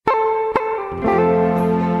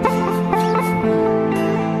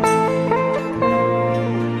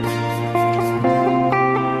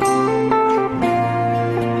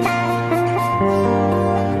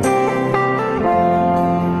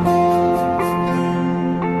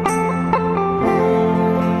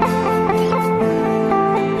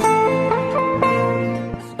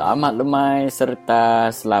Selamat lemai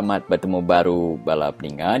serta selamat bertemu baru bala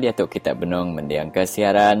peninga di atuk kita benung mendiang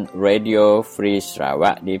kesiaran Radio Free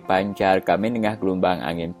Sarawak dipancar kami dengan gelombang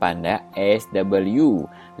angin pandak SW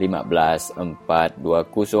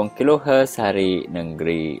 15420 kHz hari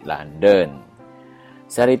negeri London.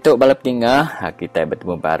 Sehari itu bala peninga kita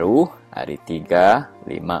bertemu baru hari 3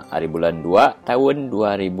 5 hari bulan 2 tahun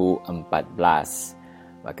 2014.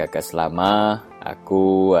 Maka keselama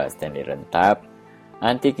aku Stanley Rentap,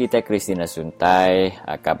 Anti kita Christina Suntai,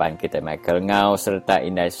 kaban kita Michael Ngau serta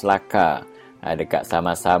Indai Selaka dekat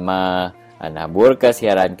sama-sama nabur ke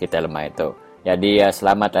siaran kita lemah itu. Jadi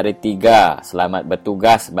selamat hari 3, selamat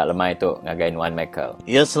bertugas bak lemah itu ngagain Wan Michael.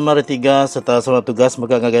 Ya, selamat hari 3 serta selamat tugas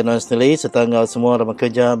maka ngagain Wan Stanley serta ngau semua orang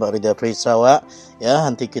kerja bak Radio Free Sarawak. Ya,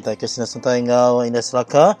 anti kita Christina Suntai ngau Indai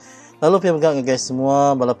Selaka. Lalu pihak megak ngagain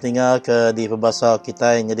semua bala peninga ke di perbahasa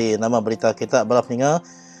kita, jadi nama berita kita bala peninga.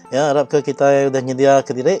 Ya, harap ke kita dah nyedia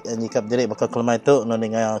ke direk, jika direk bakal kelemah itu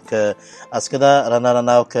dengar ke sekedar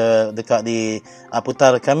ranau-ranau ke dekat di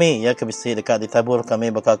putar kami, ya, ke bisi dekat di tabur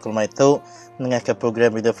kami bakal kelemah itu dengar ke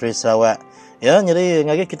program Radio Free Sarawak. Ya, jadi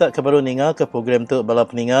ngagi kita ke baru ninga ke program tu bala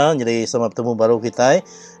peninga, jadi selamat bertemu baru kita.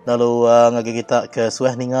 Lalu ngagi kita ke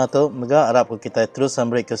suah ninga tu, megak harap ke kita terus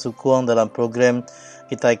sambil ke sukung dalam program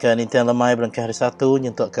kita ke Nintian Lemai berangkat hari 1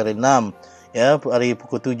 nyentuk ke hari 6. Ya, hari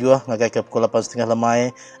pukul 7 ngagai ke pukul 8.30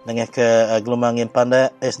 lemai dengan ke gelombang angin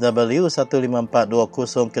pandai SW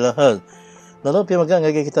 15420 kHz. Lalu pihak megak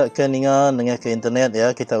ngagai kita ke ninga dengan ke internet,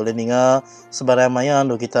 ya, kita boleh ninga sebarang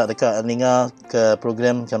mayan lalu kita dekat ninga ke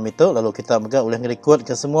program kami tu, lalu kita megak boleh ngerekod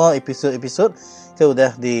ke semua episod-episod ke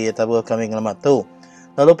udah di tabur kami ngelamat tu.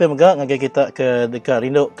 Lalu pihak megak ngagai kita ke dekat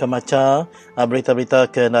rinduk ke maca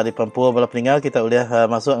berita-berita ke nak di Pampur bala peninga, kita boleh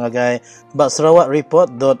masuk ngagai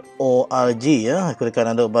basarawakreport.org, ya, aku dekat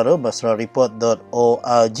nanduk baru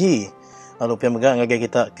basarawakreport.org. Lalu pihak megak ngagai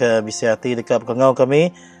kita ke BCRT dekat pengau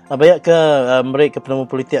kami, banyak ke mereka ke penemu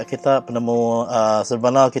politik kita, penemu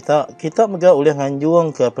serbana kita megak boleh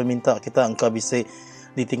nganjung ke peminta kita engkau bisik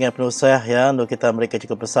di tinggal penusah, ya, untuk kita mereka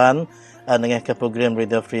cukup pesan dengan ke program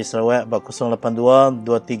Radio Free Sarawak 082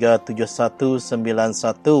 237191,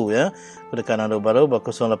 ya, dekat nando baru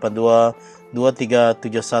 082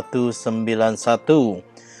 237191.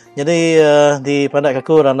 Jadi di pandak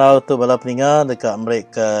aku ranau tu bala peninga dekat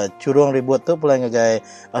mereka curung ribut tu pula ngagai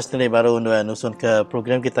sendiri baru nusun ke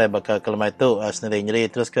program kita bakal kelemah itu sendiri.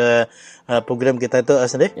 Jadi terus ke program kita itu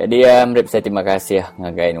sendiri. Jadi mereka saya terima kasih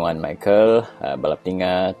ngagain Wan Michael bala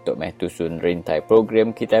peninga untuk tusun rintai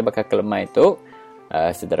program kita bakal kelemah itu.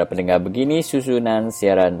 Saudara pendengar, begini susunan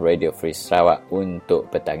siaran Radio Free Sarawak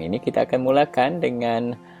untuk petang ini. Kita akan mulakan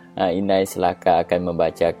dengan Indai Selaka akan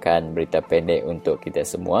membacakan berita pendek untuk kita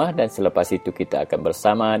semua, dan selepas itu kita akan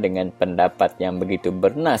bersama dengan pendapat yang begitu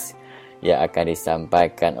bernas yang akan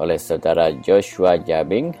disampaikan oleh saudara Joshua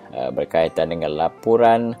Jabing berkaitan dengan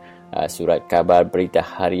laporan surat khabar berita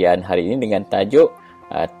harian hari ini dengan tajuk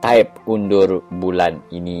Taib undur bulan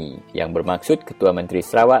ini, yang bermaksud Ketua Menteri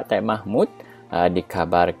Sarawak Taib Mahmud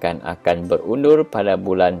dikabarkan akan berundur pada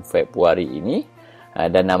bulan Februari ini.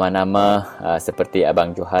 Dan nama-nama seperti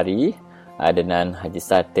Abang Johari, Adenan Haji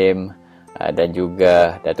Satim dan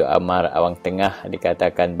juga Datuk Amar Awang Tengah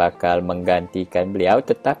dikatakan bakal menggantikan beliau,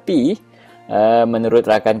 tetapi menurut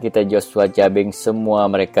rakan kita Joshua Jabing, semua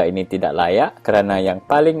mereka ini tidak layak, kerana yang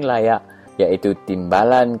paling layak iaitu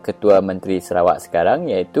timbalan Ketua Menteri Sarawak sekarang,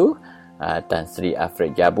 iaitu Tan Sri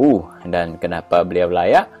Alfred Jabu. Dan kenapa beliau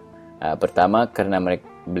layak? Pertama, kerana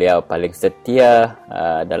beliau paling setia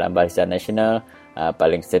dalam Barisan Nasional,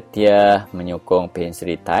 paling setia menyokong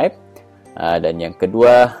pensri Taib, dan yang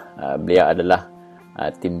kedua, beliau adalah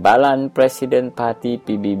timbalan Presiden Parti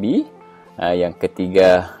PBB, yang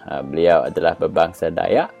ketiga, beliau adalah berbangsa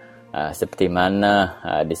Dayak, seperti mana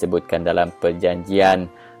disebutkan dalam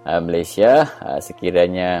perjanjian Malaysia,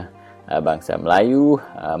 sekiranya bangsa Melayu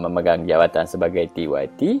memegang jawatan sebagai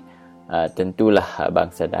TYT, tentulah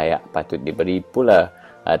bangsa Dayak patut diberi pula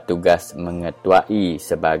tugas mengetuai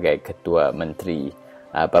sebagai Ketua Menteri.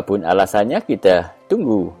 Apapun alasannya, kita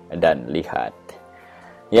tunggu dan lihat.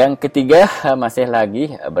 Yang ketiga, masih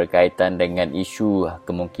lagi berkaitan dengan isu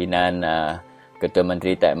kemungkinan Ketua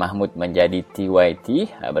Menteri Taib Mahmud menjadi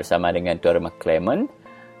TYT bersama dengan Tuan Rumah Clement.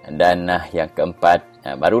 Dan yang keempat,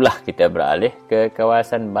 barulah kita beralih ke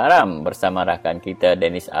kawasan Baram bersama rakan kita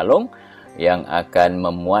Dennis Along, yang akan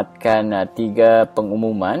memuatkan 3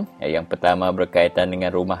 pengumuman. Yang pertama berkaitan dengan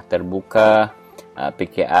rumah terbuka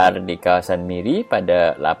PKR di kawasan Miri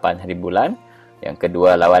pada 8 hari bulan. Yang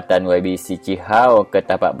kedua, lawatan YBC Cihau ke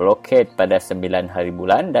tapak blokade pada 9 hari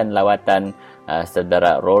bulan, dan lawatan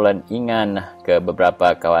saudara Roland Ingan ke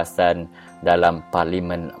beberapa kawasan dalam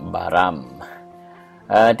Parlimen Baram.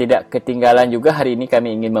 Tidak ketinggalan juga hari ini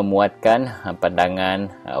kami ingin memuatkan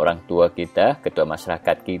pandangan orang tua kita, ketua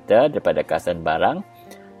masyarakat kita daripada kawasan Barang,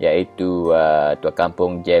 iaitu Tua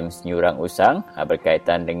Kampung James Nyurang Usang,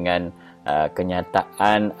 berkaitan dengan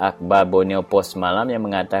kenyataan akhbar Borneo Post semalam yang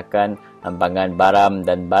mengatakan ambangan Baram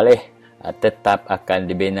dan Baleh tetap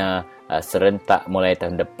akan dibina serentak mulai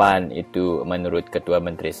tahun depan. Itu menurut Ketua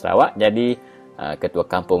Menteri Sarawak. Jadi Ketua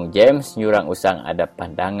Kampung James Nyurang Usang ada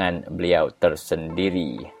pandangan beliau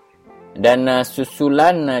tersendiri. Dan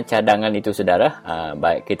susulan cadangan itu saudara,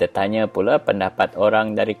 baik kita tanya pula pendapat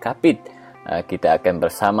orang dari Kapit. Kita akan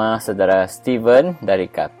bersama saudara Steven dari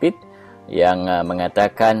Kapit yang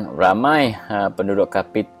mengatakan ramai penduduk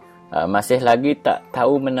Kapit masih lagi tak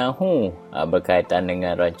tahu menahu berkaitan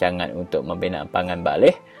dengan rancangan untuk membina ampangan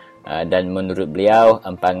Baleh. Dan menurut beliau,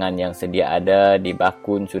 ampangan yang sedia ada di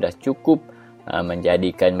Bakun sudah cukup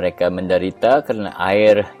menjadikan mereka menderita kerana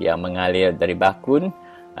air yang mengalir dari Bakun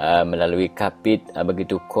melalui Kapit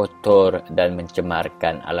begitu kotor dan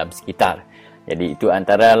mencemarkan alam sekitar. Jadi itu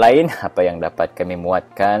antara lain apa yang dapat kami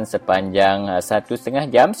muatkan sepanjang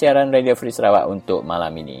 1,5 jam siaran Radio Free Sarawak untuk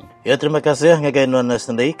malam ini. Ya, terima kasih ngagai nuan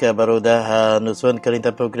sendiri ke baru dah nusun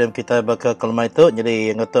kerintah program kita bakal kelma itu.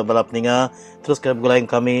 Jadi untuk balap peninga terus ke bergulaing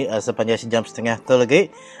kami sepanjang sejam setengah tu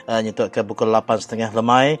lagi nyentuk ke pukul 8.30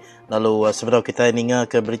 lemai. Lalu sebenarnya kita ninga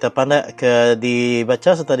ke berita pandai ke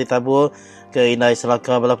dibaca serta ditabur ke Indai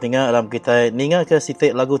Selaka balap peninga dalam kita ninga ke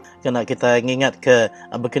sitik lagu kena kita ingat ke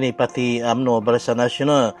berkini parti UMNO Barisan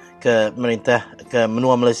Nasional ke merintah ke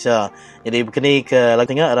menua Malaysia. Jadi berkini ke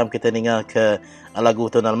lagu ninga dalam kita ninga ke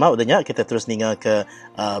lagu Tuan Alma udahnya kita terus ninga ke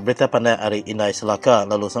berita pandai hari Indai Selaka.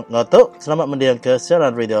 Lalu ngatuk selamat mendiang ke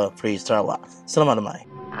siaran Radio Free Sarawak. Selamat lemai.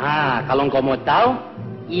 Kalau kau mau tahu,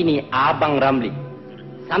 ini Abang Ramli.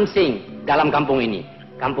 Samsing dalam kampung ini.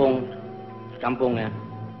 Kampung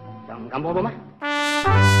apa mah?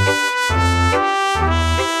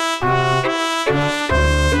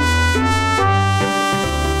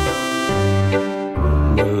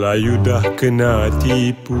 Melayu dah kena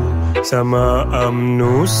tipu sama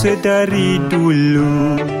UMNO sedari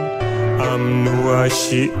dulu. UMNO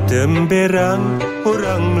asyik temberang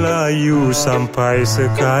orang Melayu sampai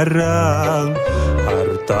sekarang.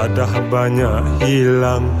 Harta dah banyak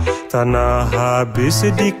hilang, tanah habis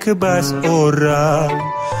dikebas orang.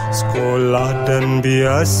 Sekolah dan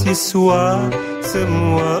beasiswa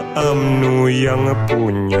semua UMNO yang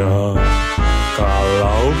punya.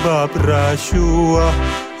 Kalau bab rasuah,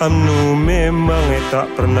 UMNO memang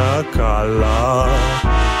tak pernah kalah.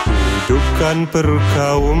 Hidupkan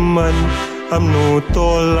perkauman, UMNO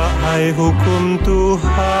tolak hai hukum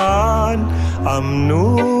Tuhan. UMNO,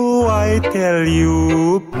 I tell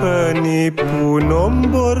you, penipu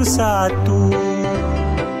nombor 1.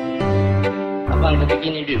 Abang kata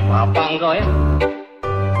gini dulu, abang kau ya.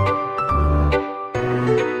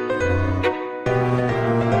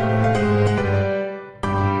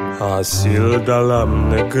 Hasil dalam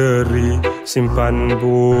negeri simpan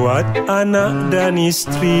buat anak dan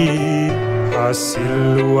istri.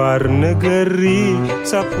 Hasil luar negeri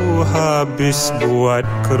sapu habis buat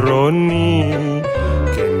kroni.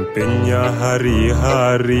 Kempennya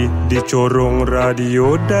hari-hari dicorong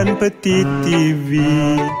radio dan peti TV.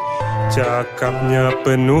 Cakapnya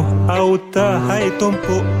penuh auta, hai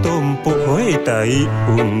tumpuk-tumpuk, hoi tai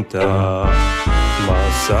unta.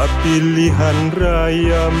 Masa pilihan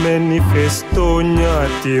raya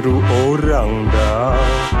manifestonya tiru orang dah.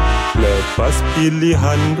 Lepas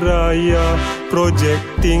pilihan raya projek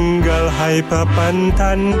tinggal hai papan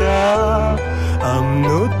tanda.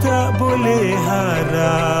 UMNO tak boleh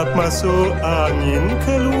harap masuk angin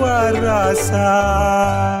keluar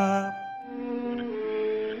asap.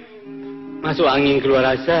 Masuk angin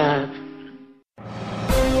keluar asap.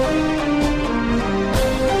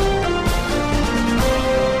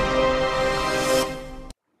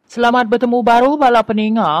 Selamat bertemu baru bala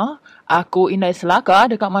peninga. Aku Indai Selaka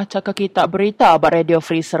dekat macam ke kitab berita bar Radio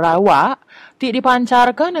Free Sarawak. Tik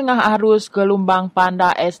dipancarkan dengan arus gelombang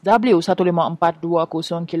panda SW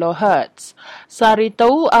 15420 kHz. Sehari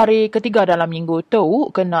tu hari ketiga dalam minggu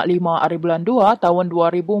tu kena 5 hari bulan 2 tahun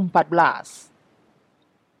 2014.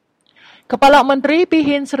 Kepala Menteri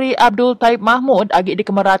Pihin Seri Abdul Taib Mahmud agi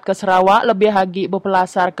dikemerat ke Sarawak lebih agi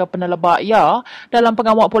berpelasar ke penelebak ia dalam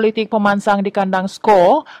pengawak politik pemansang di kandang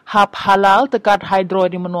skor hab halal tekat hidro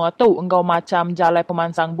di menua tu engkau macam jalai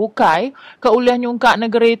pemansang bukai ke uliah nyungkak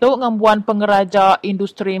negeri tu ngambuan pengeraja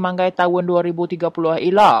industri manggai tahun 2030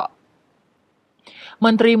 ila.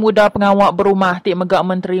 Menteri Muda Pengawak Berumah Tik Megak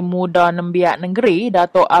Menteri Muda Nembiak Negeri,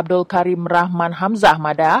 Datuk Abdul Karim Rahman Hamzah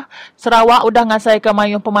Madah, Sarawak udah ngasai ke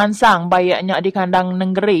mayung pemansang bayaknya di kandang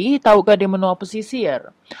negeri tahu ke di menua pesisir.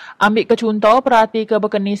 Ambil ke contoh, perhati ke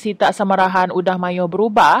berkeni sitak samarahan udah mayung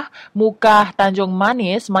berubah, muka Tanjung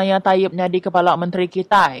Manis maya tayipnya di kepala Menteri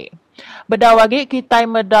Kitai. Bedawagi Kitai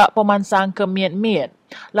medak pemansang ke miet-miet.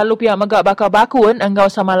 Lalu pihak megak bakal bakun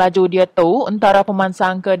enggau sama laju dia tu antara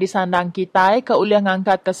pemansang ke di sandang Kitai ke uliah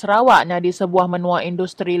ngangkat ke Sarawaknya di sebuah menua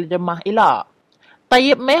industri jemah ilak.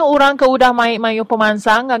 Tayyip meh orang ke udah mayu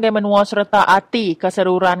pemansang ngagai menua serta ati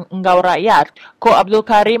keseruran enggau rakyat. Ko Abdul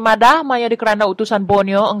Karim Madah maya di kerana utusan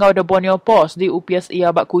Borneo enggau de Borneo Post di upias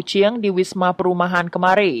ia bak kucing di Wisma Perumahan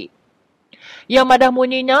kemari. Yang Madah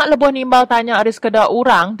munyinya, lebuh nimbal tanya aris kedak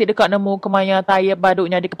orang, tidak dekat nemu kemaya Tayyip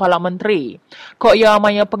baduknya di Kepala Menteri. Kok ia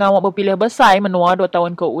maya pengawak berpilih besar menua 2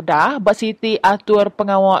 tahun ke udah, bak Siti atur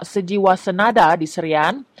pengawak sejiwa senada di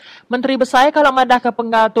Serian. Menteri besar kalau Madah ke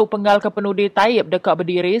penggal ke penudi Tayyip dekat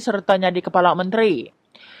berdiri sertanya di Kepala Menteri.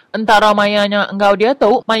 Entara mayanya enggau dia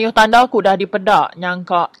tu, mayuh tanda ku dah dipedak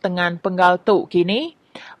nyangka tengan penggal tu kini.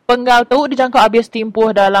 Penggal tu dijangka habis timpuh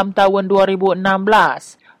dalam tahun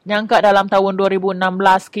 2016. Nyangka dalam tahun 2016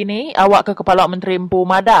 kini, awak ke Kepala Menteri Empu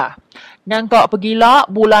Madah. Nyangka pergila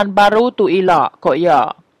bulan baru tu ilak, kok ya.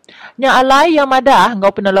 Nya alai yang Madah,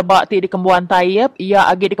 ngau pernah lebak ti di kembuan Tayyip, ia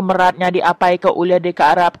agi di kemeratnya di apai ke ulia di ke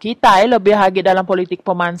Arab Kitai, lebih agi dalam politik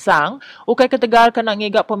pemansang, ukai ketegal kena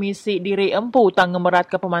ngigap pemisi diri empu tang ngemerat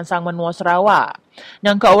ke pemansang menua Sarawak.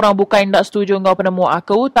 Nyangka orang bukan tak setuju ngau penemu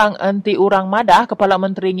aku, tang enti orang Madah, Kepala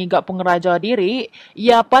Menteri ngigap pengeraja diri,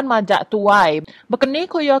 ia pan majak tuai.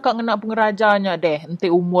 Bekeni ko ya kak ngena pengerajanya deh,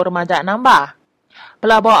 enti umur majak nambah.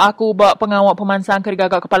 Pelabak aku bak pengawak pemansang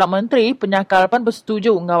kerigagak Kepala Menteri, penyakal pan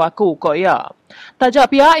bersetuju ngau aku kok ya.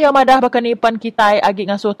 Tajak pihak yang Madah berkenipan Kitai agi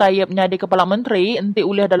ngasuh Tayyipnya di Kepala Menteri, enti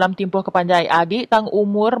ulih dalam timpuh kepanjai agi tang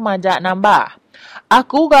umur majak nambah.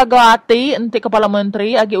 Aku gagal hati enti Kepala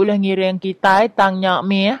Menteri agi ulih ngiring Kitai tang nyak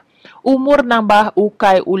meh, umur nambah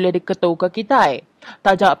ukai ulih diketu ke Kitai.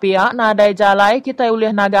 Tajak pihak nadai jalai kita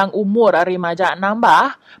ulih nagang umur ari majak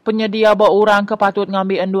nambah, penyedia bawa orang ke patut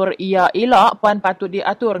ngambil endur ia ilak pan patut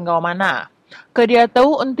diatur ngau mana. Ke dia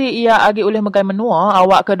tahu enti ia agi ulih megai menua,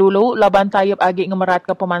 awak ke dulu laban Tayyip agi ngemerat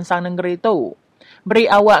ke pemansang negeri tu. Beri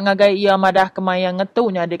awak ngagai ia Madah kemaya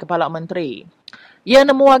ngetunya di Kepala Menteri. Ia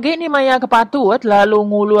nemu agi ni maya kepatut lalu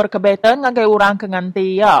ngulur ke beten ngagai orang ke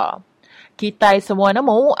nganti ya. Kitai semua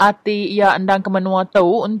nemu, ati ia endang ke menua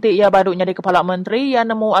tu, enti ia baduknya di Kepala Menteri, ia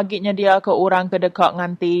nemu agiknya dia ke orang ke dekat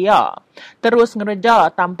nganti ia. Terus ngereja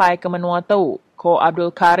sampai ke menua tu. Ko Abdul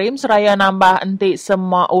Karim seraya nambah enti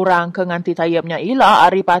semua orang ke nganti Tayyipnya ila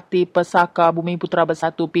Aripati Pesaka Bumi Putra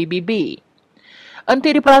Bersatu PBB.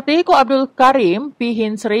 Enti diperhati ko Abdul Karim,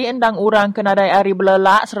 pihin Sri endang orang ke nadai ari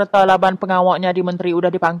belelak serta laban pengawaknya di Menteri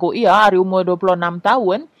udah dipangku ia ari umur 26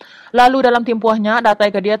 tahun. Lalu dalam timpuhnya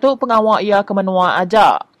datai ke dia tu pengawak ia ke menua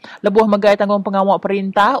aja. Lebuh megai tanggung pengawak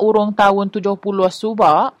perintah urung tahun 70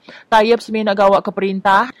 suba. Tayyip semina gawak ke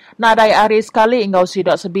perintah, nadai ari sekali engkau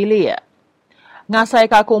sidak sebilik.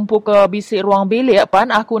 Ngasai ka kumpu ke bisik ruang bilik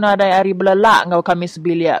pan aku nadai ari belelak engkau kami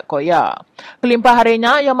sebilik ko ya. Kelimpah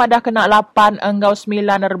harinya yang Madah kena 8 engkau 9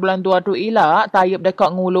 dari bulan 2 tu ila Tayyip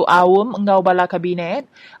dekat ngulu awum engkau bala kabinet.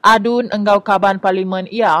 Adun engkau kaban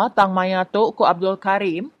parlimen ia tang maya tu ko Abdul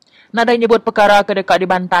Karim. Nadai nyebut perkara ke dekat di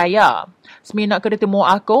Bantaya. Semina ke ditemu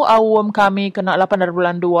aku, awam kami kena 8 dari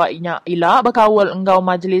bulan 2 inya ila berkawal engkau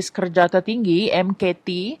Majlis Kerja Tertinggi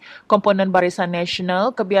MKT, komponen Barisan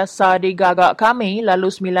Nasional, kebiasa digagak kami, lalu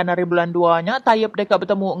 9 dari bulan 2-nya, Tayyip dekat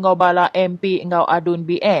bertemu engkau bala MP engkau Adun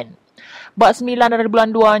BN. Bak 9 dari bulan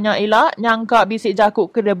 2-nya ila, nyangka bisik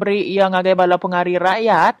jakuk ke deberi yang ngagai bala pengari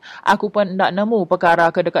rakyat, aku pun ndak nemu perkara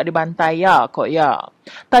ke dekat di Bantaya kok ya.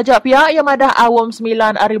 Tajak pihak yang Madah awam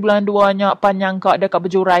 9 hari bulan 2-nya panyangka dekat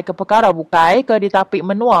berjurai ke perkara bukai ke ditapik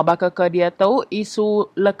menua baka ke dia tahu isu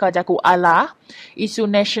leka jaku Allah, isu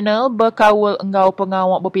nasional berkawal engkau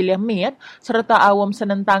pengawak berpilih mit serta awam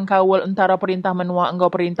senentang kawal antara perintah menua engkau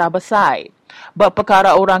perintah besar. Bak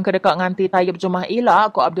perkara orang ke dekat nganti Tayyip Jumah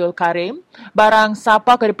ila ko Abdul Karim, barang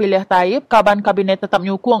siapa ke dipilih Tayyip, kaban kabinet tetap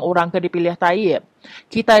nyukung orang ke dipilih Tayyip.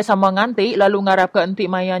 Kita sama nganti lalu ngarap ke enti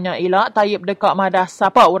mayanya ila Tayyip dekat Madah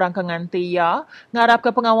siapa orang ke nganti ya, ngarap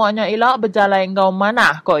ke pengawaknya ila berjalan engkau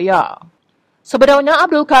mana kok ya. Sebenarnya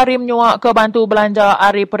Abdul Karim nyuak ke bantu belanja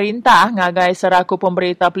ari perintah ngagai seraku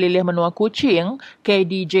pemberita pelilih menua kucing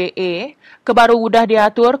KDJA kebaru udah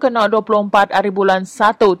diatur kena 24 hari bulan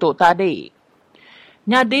 1 tu tadi.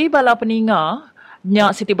 Nyadi bala peninga,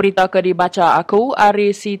 nyak siti berita ke dibaca aku,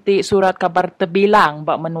 ari siti surat kabar terbilang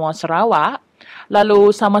bak menua Sarawak.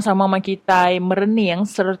 Lalu sama-sama kita merening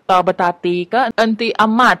serta bertati ke enti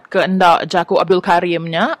amat ke endak Jaku Abdul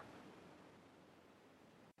Karimnya.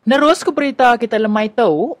 Nerus ke berita kita lemai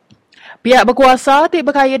tu, pihak berkuasa ti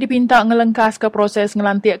berkaya dipinta ngelengkas ke proses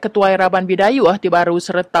ngelantik ketua Raban Bidayuh ti baru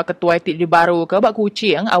serta ketua ti di baru ke bak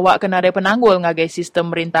kucing awak kena ada penanggul ngagai sistem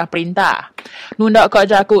merintah-perintah. Nundak ke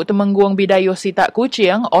Jaku Temenggung Bidayuh si tak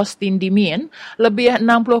kucing, Austin Dimin, lebih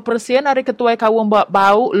 60% dari ketua kaum bak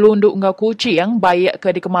bau lunduk ngau kucing baik ke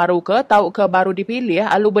dikemaru ke tau ke baru dipilih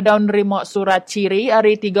alu berdaun nerima surat ciri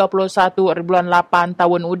hari 31/8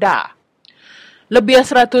 tahun udah. Lebih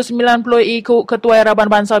 190 ikut Ketua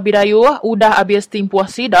Raban Bangsa Bidayuh udah habis timpuh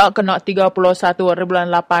sidak kena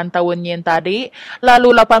 31/8 tahun yen tadi.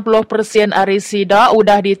 Lalu 80% hari sidak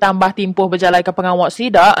udah ditambah timpuh berjalan ke pengawak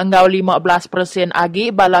sidak enggau 15%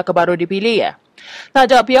 lagi bala ke baru dipilih.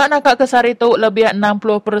 Tajak pihak nakak kesar itu lebih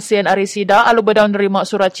 60% hari sidak alu berdaun nerima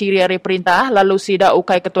surat ciri hari perintah lalu sidak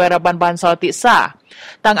ukai Ketua Raban Bangsa ti sah.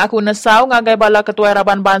 Tang aku nesau ngagai bala Ketua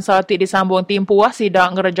Raban Bangsa ti disambung timpuah sidak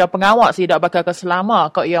ngereja pengawak sidak bakal keselama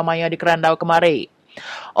kok ia maya di kerandau kemari.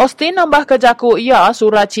 Austin nambah ke Jaku ia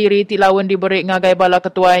surat ciri ti lawan diberi ngagai bala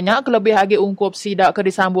ketuanya kelebih agi ungkup sidak ke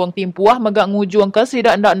disambung timpuah megak ngujung ke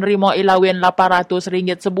sidak ndak nerima ilawin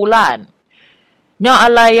RM800 sebulan. Nya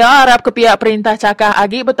alaya harap ke pihak perintah cakah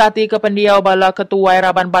agi betati ke pendiau bala ketua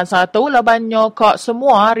Raban Bangsa tu labannya kok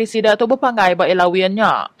semua risida tu berpanggai ba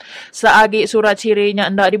ilawiannya. Saagi surat cirinya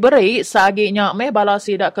ndak diberi, saaginya meh bala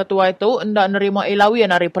sidak ketua itu ndak nerima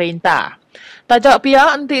ilawian dari perintah. Tajak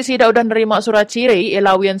pihak enti sidak udah nerima surat ciri,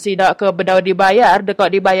 ilawian sidak ke bedau dibayar,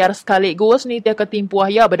 dekat dibayar sekaligus ni dia ketimpuah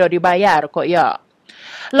ya bedau dibayar kok ya.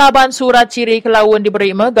 Laban surat ciri kelauan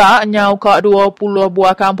diberi megak, nyau ke 20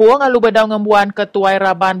 buah kampung lalu bedau ngembuan ketua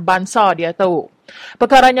Raban Bangsa dia tu.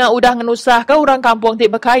 Perkaranya udah ngenusah ke orang kampung ti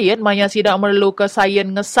berkait, maya sidak merlu ke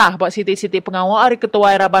sayen ngesah buat siti-siti pengawal hari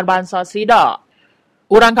ketua Raban Bangsa sidak.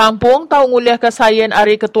 Orang kampung tahu nguliah ke sayen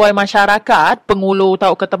hari ketua masyarakat, pengulu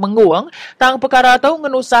tahu ke Temenggung, tang perkara tahu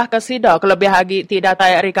ngenusah ke sidak kelebih lagi tidak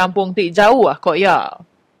tayak hari kampung ti jauh kok ya.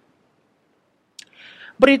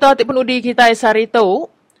 Berita ti penudi kita hari tu,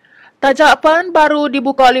 tajapan baru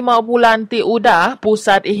dibuka 5 bulan ti udah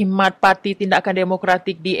Pusat Ihmat Parti Tindakan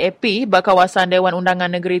Demokratik DAP berkawasan Dewan Undangan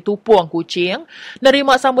Negeri Tupuang Kuching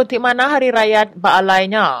nerima sambut ti mana hari raya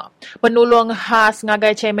baalainya. Penulung khas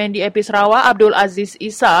ngagai Chairman DAP Sarawak Abdul Aziz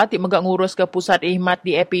Isa ti megak ngurus ke Pusat Ihmat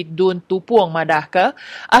DAP Dun Tupuang madah ke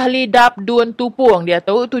ahli DAP Dun Tupuang dia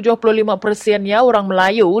tu 75% ya orang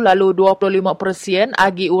Melayu lalu 25%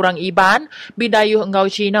 agi orang Iban Bidayuh Engau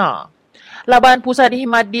Cina. Laban Pusat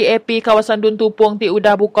Ihmat DAP kawasan Dun Tupuang ti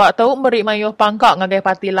udah buka tau merik mayuh pangkak ngagai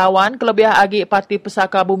parti lawan kelebih agi Parti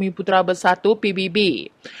Pesaka Bumi Putra Bersatu PBB.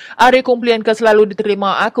 Hari kumpulan ke selalu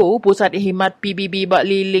diterima aku Pusat Ihmat PBB bak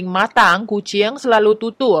liling matang Kuching selalu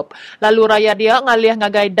tutup. Lalu rakyat dia ngalih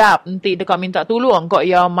ngagai DAP nanti dekat minta tolong kok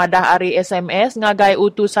ya madah hari SMS ngagai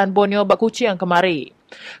utusan Borneo bak Kuching kemari.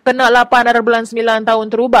 Kena 8/9 tahun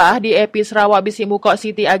terubah DAP Sarawak bisi muka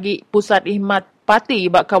Siti agi Pusat Ihmat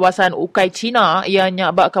Parti bak kawasan Ukai Cina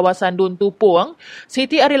ianya bak kawasan Dun Tupuang.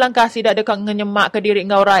 Siti ari langkah sidak dekat ngenyemak ke diri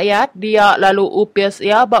ngau rakyat dia lalu upis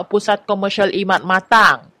ya bak pusat komersial imat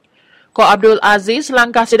matang. Ko Abdul Aziz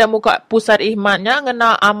langkah sidak muka pusat ihmatnya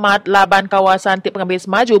ngena amat laban kawasan tip pengambil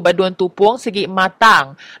maju Dun Tupuang segi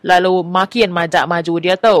matang lalu makin majak maju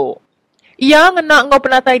dia tu. Ia ngena ngau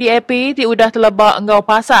penatai DAP ti udah telebak ngau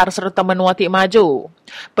pasar serta menua ti maju.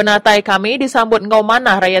 Penatai kami disambut ngau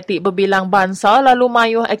manah raya ti berbilang bangsa lalu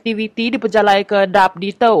mayuh aktiviti diperjalai ke DAP di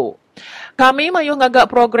tu. Kami mayuh ngagak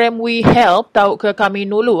program We Help tau ke kami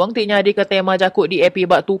nulung ti nyadi ke tema jakuk DAP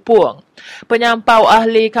bak Tupuang. Penyampau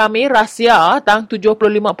ahli kami rahsia tang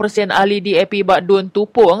 75% ahli DAP bak Dun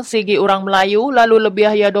Tupuang segi orang Melayu lalu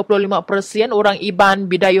lebih ya 25% orang Iban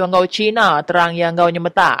Bidayuh ngau Cina terang yang ngau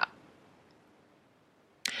nyemetak.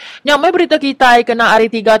 Nyamai berita kita kena hari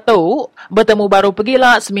 3 tu, bertemu baru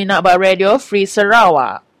pergilah seminak bak Radio Free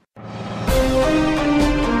Sarawak.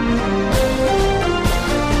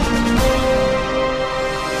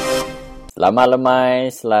 Selamat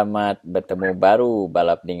lemai, selamat bertemu baru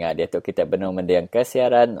balap dengar. Dia tu kita benar mendiang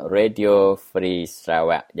kesiaran Radio Free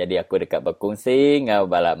Sarawak. Jadi aku dekat berkongsi ngau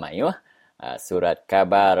balap mayuh surat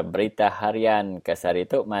kabar berita harian kesari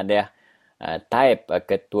tu madah type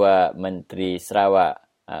Ketua Menteri Sarawak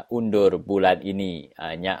undur bulan ini.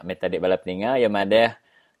 Nyak metadik balap peninggal yang ada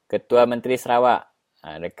Ketua Menteri Sarawak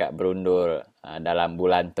dekat berundur dalam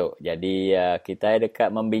bulan tu. Jadi kita dekat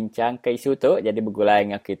membincang ke isu tu. Jadi bergulai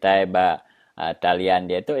dengan kita talian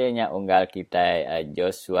dia tu ianya unggal kita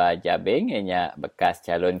Joshua Jabing ianya bekas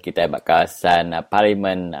calon kita kawasan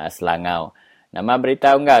Parlimen Selangau. Nama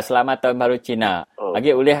berita enggak selamat tahun baru Cina. Oh.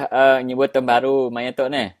 Agi boleh nyebut tahun baru maya tok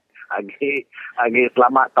ni. Agi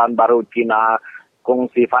selamat tahun baru Cina. Kong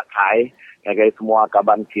sifat cai. Agi semua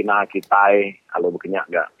kaban Cina kita. Kalau berkenyak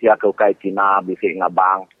gak. Ya kau kai Cina bisik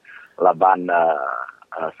ngabang. Laban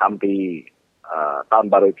sampai tahun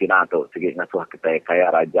baru Cina tu. Sikit ngasuh kita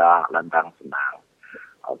kaya raja lantang senang.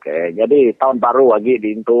 Okey. Jadi tahun baru lagi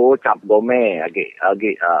di itu cap gome. Agi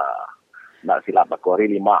nak silap aku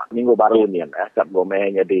hari 5 minggu baru ni cap gome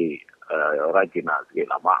jadi orang Cina sikit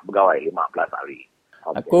lama bergawai 15 hari.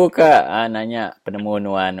 Okay. Aku nanya penemu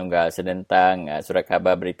nuan unggal sedentang surat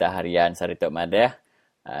khabar berita harian Saritok Madeh.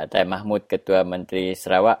 Tan Mahmud Ketua Menteri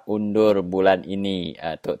Sarawak undur bulan ini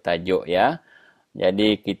tok tajuk ya.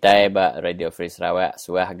 Jadi kita bak Radio Free Sarawak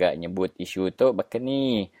suah agak nyebut isu tu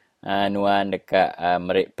bakni nuan dekat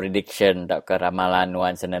merik prediction tak ke ramalan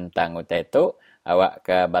nuan senentang utai tu. Awak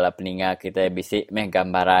ke bala peninga kita bisik meh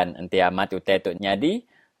gambaran enti amat utai tu nyadi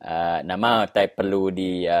nama utai perlu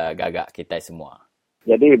digagak kita semua.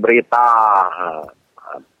 Jadi berita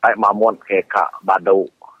Pak Mahmud ke Kak Badu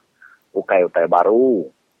ukai baru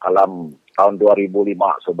dalam tahun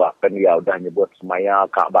 2005 sebab kan dia udah nyebut semaya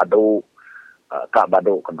Kak Badu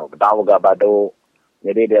kena bedau Kak Badu.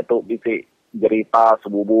 Jadi dia tu bisik cerita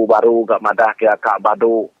sebubu baru Kak Madah ke Kak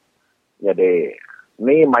Badu. Jadi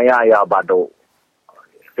ni maya ya Badu.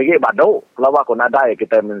 Sikit Badu kalau aku nadai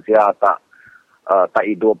kita mensia tak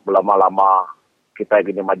hidup lama-lama. Kita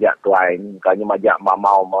kena majak tuan, kena majak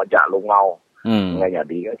mamau, majak lungau.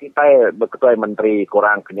 Jadi kita berketua menteri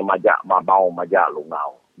kurang kena majak mamau, majak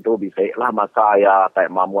lungau. Itu bisa lah masa ya tak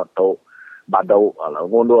mamut tu badau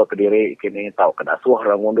ngundur ke diri kini tahu kena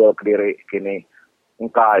suara ngundur ke diri kini.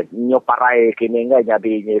 Engkau nyoparai kini enggak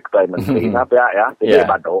jadi ketua menteri. Kenapa ya? Jadi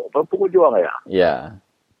badau pengujuang ya. Ya.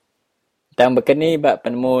 Tang berkeni bak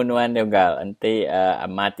penemu nuan degal. Nanti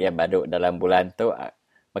amat ya baduk dalam bulan tu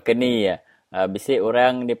berkeni ya. Bisik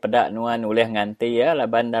orang di pedak nuan oleh nganti ya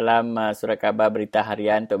laban dalam surat khabar berita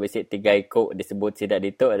harian tu bisik 3 ikut disebut sidak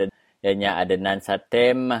dituk ada ianya Adenan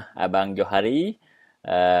Satem, Abang Johari,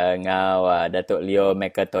 ngau Datuk Leo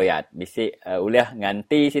Mekatoyat. Bisik oleh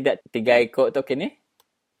nganti sidak 3 ikut tu kini.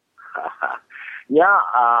 Ya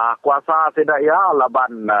kuasa sidak ya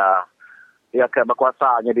laban dia ke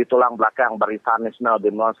berkuasanya di tulang belakang Barisan Nasional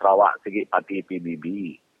di Nuan Sarawak segi parti PBB.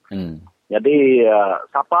 Jadi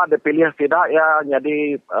siapa dipilih tidak ya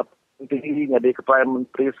jadi jadi ketua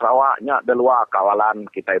menteri Sarawaknya di luar kawalan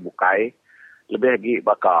kita bukai. Lebih lagi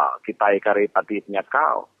baka kita kari parti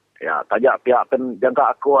penyakau. Ya tajak pihak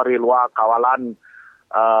jangka aku hari luar kawalan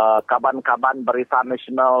kaban-kaban Barisan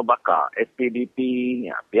Nasional baka SPDP,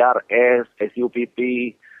 ya, PRS, SUPP.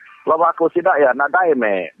 Kalau aku tidak ya nadai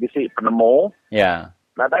bisik penemu. Ya.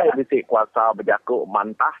 Nadai bisik kuasa berjakuk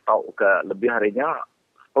mantah tau ke lebih harinya.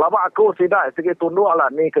 Kalau aku tidak sikit tunduk lah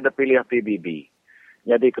ni kena pilih PBB.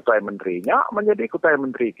 Jadi ketua menterinya menjadi ketua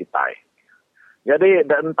menteri kita. Jadi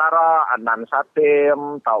di antara Anan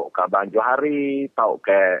Satem, tau ke Abang Johari, tau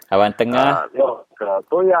ke Awang Tengah, ke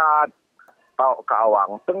Toyat, tau ke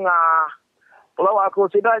Awang Tengah. Kalau aku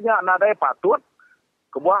tidaknya nadai patut,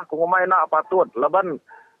 kebuah kungumai nak patut. Leban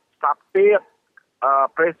Sapit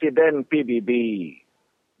Presiden PBB.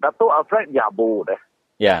 Datuk Alfred Jabu deh.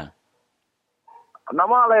 Ya.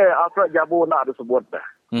 Nama le Alfred Jabu nak disebut deh.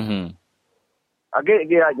 Agak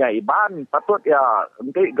dia hanya Iban. Patut ya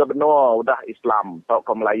nanti gubernur udah Islam tau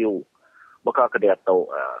ke Melayu. Bukan ke dia tu.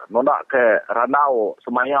 Nondak ke Ranau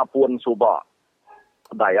semaya pun subak.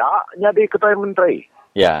 Daya jadi ketua menteri.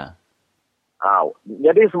 Ya.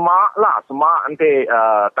 Jadi semak nanti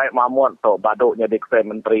Taib Mahmud tu baduk jadi ketua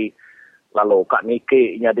menteri. Lalu Kak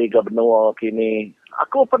Niki jadi gubernur kini.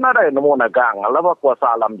 Aku pernah dah nemu nagang. Lalu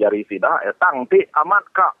kuasa alam jari sidah. Tang ti amat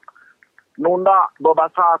Kak nunda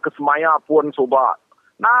berbahasa kesemaya pun subak.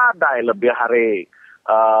 Nadai lebih hari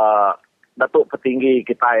Datuk Petinggi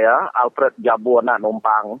kita ya. Alfred Jabu nak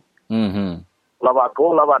numpang. Lalu aku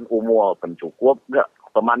lawan umur pun cukup gak.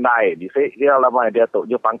 Pemandai disik dia lama dia tu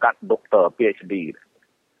je pangkat doktor PhD.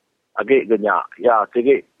 Agak genyak. Ya,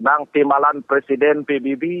 sikit nang timbalan presiden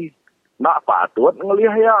PBB nak patut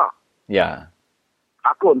ngeliah ya. Ya.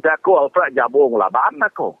 Aku Alfred Jabung laban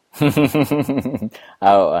aku.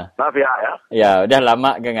 Tapi ya. Ya, udah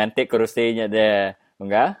lama ke ngantik kursinya dia.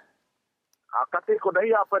 Enggak? Kata aku dah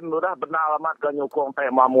ya pun udah benar amat ke nyukung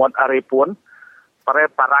Taib Mahmud Arifun.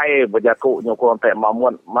 Parai berjakuk nyokong Taib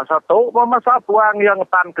Mahmud. Masa tu, masa tuang yang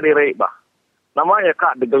tan kediri bah. Namanya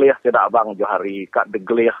Kak Degelih tidak Abang Johari. Kak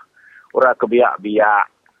Degelih. Orang kebiak-biak.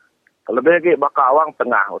 Lebih lagi bakal awang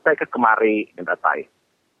tengah. Utai ke kemari. Datai.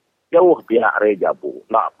 Jauh biak re Jabu.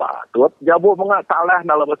 Nak apa? Tuat Jabu mengat salah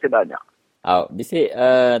dalam persidanya. Bisik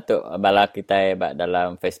tu bala kita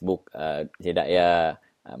dalam Facebook sidak ya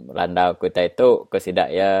randau kita itu ke sidak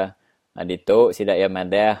ya dituk sidak ya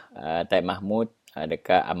madah Tai Mahmud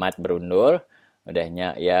dekat amat berundur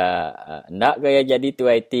udahnya ya ndak gaya jadi tu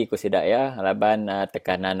IT ku sidak ya laban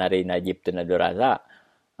tekanan dari Najib Tun Abdul Razak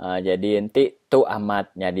jadi enti tu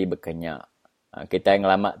amat jadi berkenyak kita yang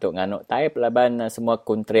lama tu nganuk type laban semua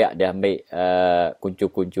kontriak dia ambil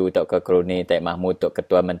kuncu-kuncu tok ke kroni Tai Mahmud tok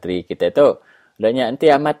ketua menteri kita tu udahnya enti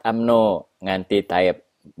amat amno nganti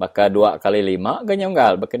type bakal 2 kali 5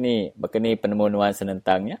 ganyonggal bekeni penemuan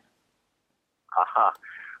senentangnya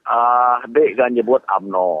dek kan nyebut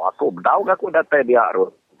amno aku bedau aku data dia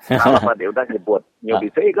rut apa dia udah nyebut nyobi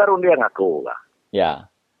saya garun dia ngaku lah ya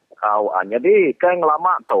kau jadi kan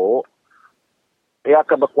lama tu ia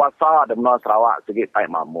keberkuasa di Menua Sarawak segi Tai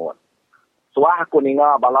Mahmud. Suah aku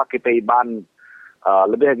ninga bala kita iban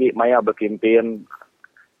lebih lagi maya berkimpin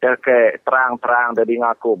dia ke terang-terang dari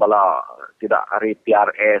ngaku bala tidak hari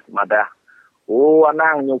PRS madah.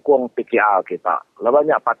 Anang nyukung PKR kita.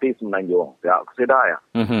 Lebih banyak parti Semenanjung. Ya, sudah ya.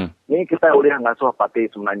 Ni kita boleh ngasuh parti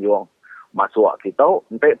Semenanjung masuk kita.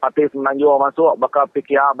 Nanti parti Semenanjung masuk bakal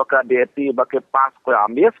PKR, bakal DAP, bakal PAS kau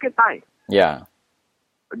ambil kita. Ya.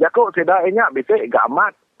 Jakuk tidak ingat bisa gak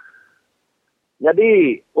amat.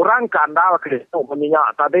 Jadi orang kandal ke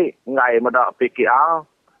minyak tadi ngai meda PKR.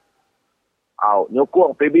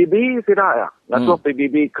 Nyukung PBB tidak ya. Ngasuh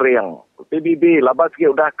PBB kering. PBB labas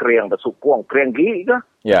sikit udah kering bersukung kering gi ke?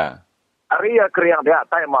 Ya. Hari ya kering dia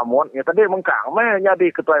Tai Mahmud ya tadi mengkang meh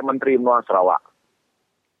jadi ketua menteri Menua Sarawak.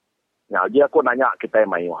 Ya dia aku nanya kita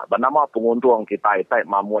mayu. Bernama penguntung kita Tai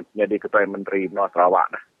Mahmud jadi ketua menteri Menua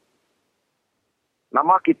Sarawak dah.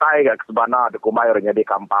 Nama kita agak kesebana de kumai orang jadi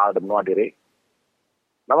kampal de menua diri.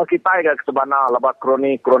 Nama kita agak kesebana lebat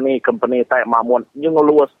kroni company Tai Mahmud nyung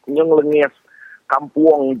luas nyung lengis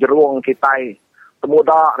kampung jerung kita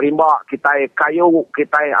temuda rimba kita kayu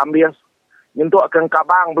kita ambil nyentuk ke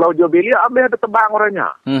kabang belau jobili ambil ada tebang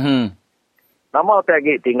orangnya. Nama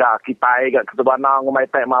tagi tinggal kita agak kesebana ngumai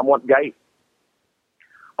Tai Mahmud gai.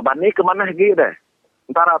 Abang ni ke mana lagi deh?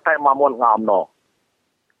 Antara Tai Mahmud ngamno.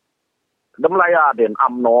 Dem Melaya din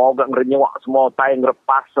amno gak ngerenyuak semua tai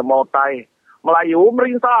ngerepas semua tai Melayu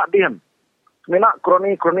merintah din mina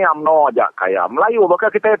kroni amno aja kaya Melayu bakal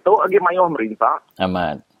kita itu lagi mayuh merintah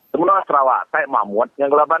amat Menua Sarawak Tai Mahmud yang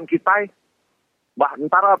gelaban kita bah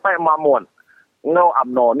antara Tai Mahmud ngau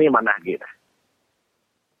amno ni mana gitu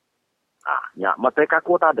nya mate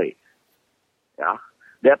kaku tadi ya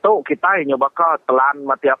dia tu kita nyoba ka telan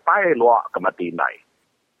mati apa luak kemati nai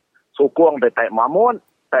sukung de Tai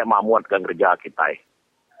Mahmud kan kerja kita.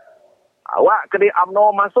 Awak kedi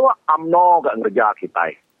amno masuk, amno kan kerja kita.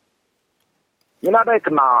 Ini ada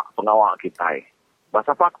kena pengawal kita.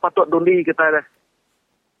 Bahasa apa patut dundi kita deh.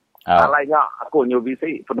 Alainya aku nyubi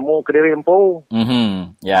si penemu kediri empu.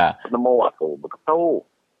 Ya. Penemu aku begitu.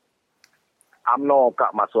 Amno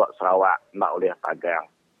kak masuk Sarawak nak oleh tagang.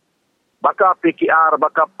 Baka PKR,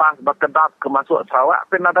 baka PAS, baka DAP ke masuk Sarawak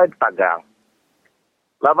pun ada tagang.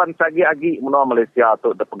 Lawan sagi-agi menua Malaysia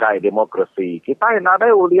tu pegai demokrasi. Kita yang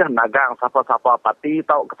ada uliah nagang siapa-siapa parti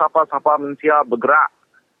tau ke siapa-siapa Malaysia bergerak.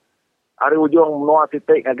 Hari ujung menua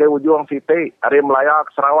titik, hari ujung titik. Hari Melaya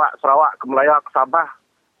ke Sarawak, Sarawak ke Melaya ke Sabah.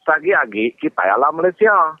 Sagi-agi kita alam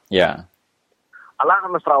Malaysia. Ya.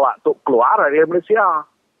 Alam Sarawak tu keluar dari Malaysia.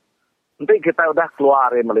 Nanti kita udah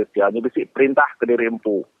keluar dari Malaysia. Ini bisik perintah ke diri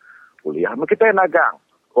empu. Uliah kita yang nagang.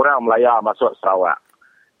 Orang Melaya masuk Sarawak.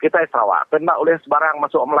 Kita Sarawak, kena oleh sebarang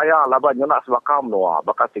masuk Melaya, laban nak sebakar menua,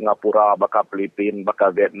 bakal Singapura, bakal Filipin, bakal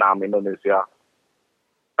Vietnam, Indonesia.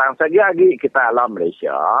 Tang lagi kita alam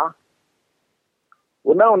Malaysia.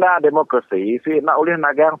 Undang-undang demokrasi, si nak oleh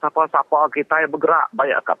nagang siapa-siapa kita bergerak,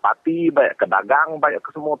 baik ke parti, baik ke dagang, baik ke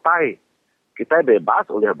semua tai. Kita bebas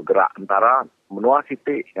oleh bergerak antara menua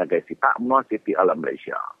siti, ngagai sita menua siti alam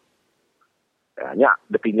Malaysia. Ya,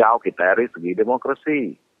 ditinjau kita dari segi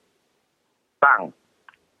demokrasi. Tang.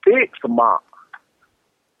 Tik semak.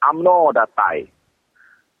 Amno datai.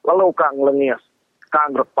 Lalu kang lengis,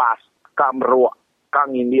 kang repas, kang meruak, kang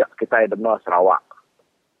India kita di Menua Sarawak.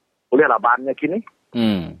 Boleh labannya kini?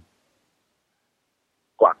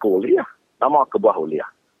 Kuat kuliah. Nama kebuah uliah.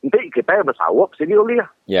 Nanti kita bersawap segi uliah.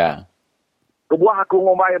 Ya. Kebuah aku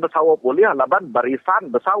ngomai bersawap uliah, laban barisan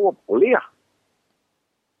bersawap uliah.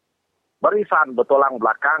 Barisan bertulang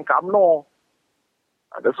belakang ke UMNO.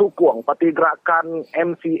 Ada sukung parti gerakan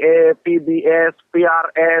MCA, PBS,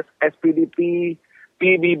 PRS, SPDP,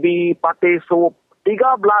 PBB, Parti SUP.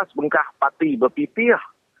 13 bengkah parti berpipih.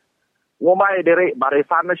 Ngomai derek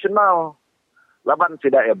Barisan Nasional. Laban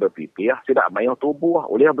tidak ya berpipih, tidak mayu tubuh,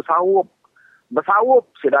 oleh bersawup. bersawup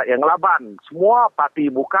sidak yang laban. Semua parti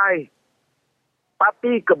bukai.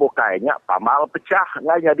 Parti kebukainya pamal pecah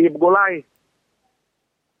nggak jadi bergulai.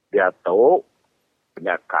 Dia tahu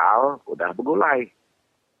penyakal udah bergulai.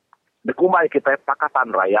 Dekumai kita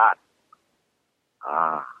Pakatan Rakyat.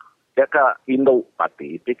 Dia ke Indo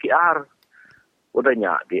parti PKR.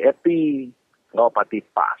 Udahnya di EPI. Nggak parti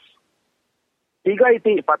PAS. 3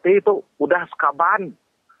 parti itu udah sekaban.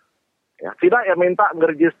 Ya, tidak yang minta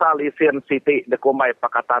ngeregister lisen siti dekumai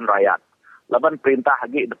Pakatan Rakyat. Laban perintah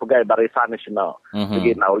lagi dipegai Barisan Nasional.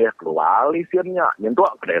 Lagi nak boleh keluar lisennya.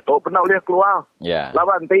 Nyentuh kedai itu pernah boleh keluar.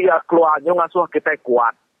 Laban nanti ya keluarnya ngasuh kita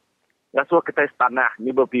kuat. Ngasuh kita tanah.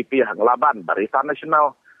 Ini berpipi ngelaban Barisan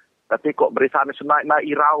Nasional. Tapi kok Barisan Nasional nak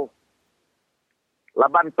irau.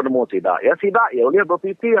 Laban penemu tidak. Ya tidak ya boleh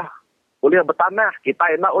berpipi ya. Boleh bertanah.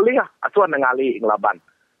 Kita nak boleh ya. Asuh nengali ngelaban.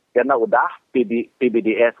 Karena udah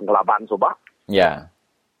PBDS ngelaban coba. Ya.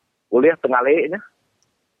 Boleh tengaliknya.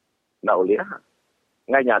 Nak boleh.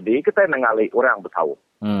 Nggak jadi kita nengali orang bersawut.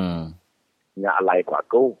 Nyak alai ku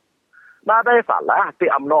aku. Nah ada yang salah.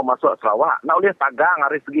 Ti UMNO masuk Sarawak. Nak boleh tagang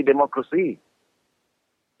dari segi demokrasi.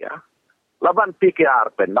 Ya. Laban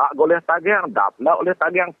PKR pen. Nak boleh tagang. DAP. Nak boleh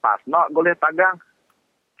tagang PAS. Nak boleh tagang.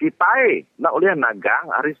 Kita nak boleh nagang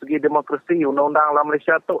dari segi demokrasi. Undang-undang dalam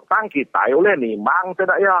Malaysia tu. Tang kita boleh nimbang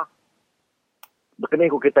tidak ya. Begini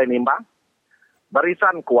ku kita nimbang.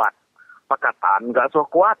 Barisan kuat. Pakatan nggak so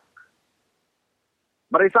kuat.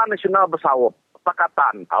 Barisan Nasional bersawup.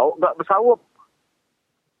 Pakatan tahu nggak bersawup.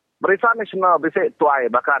 Barisan Nasional bisik tuai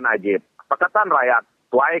bakal Najib. Pakatan Rakyat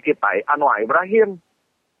tuai kita Anwar Ibrahim.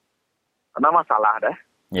 Ada masalah deh.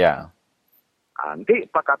 Ya. Nanti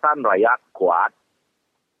Pakatan Rakyat kuat.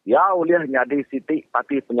 Ya boleh jadi siti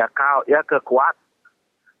parti penyakal ya kekuat.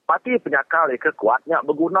 Parti penyakal ya kekuatnya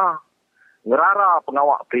berguna. Ngerara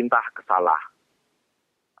pengawak perintah kesalah.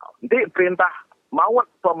 Nanti perintah mawat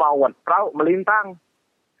pemawat perauk melintang.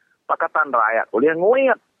 Pakatan Rakyat boleh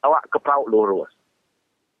nguit awak ke perauk lurus.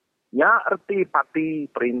 Nya erti parti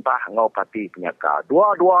perintah ngau parti penyakal.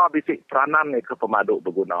 Dua-dua bisik peranan ke pemadu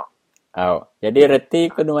berguna. Jadi reti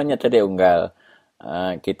keduanya tadi unggal.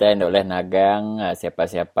 Kita yang boleh nagang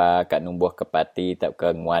siapa-siapa kat numbuh ke parti tak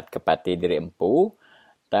ke nguat ke parti diri empu.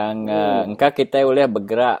 Engkau kita boleh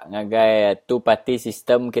bergerak ngagai tu parti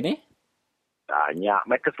sistem kini? Tanya,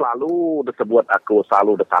 mereka selalu disebut aku,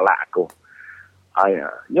 selalu disalah aku.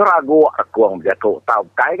 Nyo ragu aku yang berjaku. Tahu,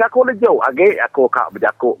 kaya aku lejau. Agi aku kak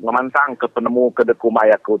berjaku. Ngemansang ke penemu ke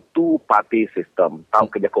dekumai aku tu parti sistem. Tahu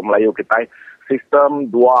kejaku Melayu kita, sistem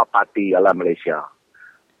 2 parti dalam Malaysia.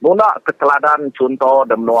 Mula keteladan contoh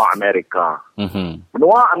di benua Amerika.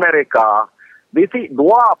 Benua Amerika, bisik 2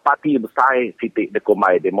 parti besar sitik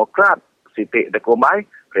dekumai Demokrat, sitik dekumai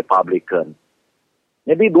Republican.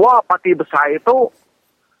 Jadi 2 parti besar itu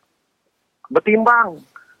bertimbang.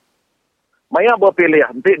 Maya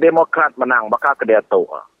berpilih, nanti Demokrat menang, bakal ke dia tu.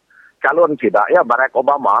 Calon tidak, ya Barack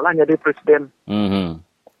Obama lah jadi presiden.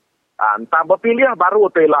 Entah berpilih baru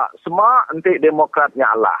tu lah. Semua nanti Demokratnya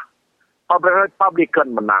Allah.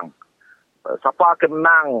 Republican menang. Siapa akan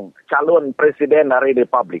menang calon presiden dari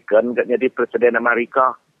Republican, jadi presiden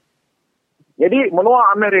Amerika. Jadi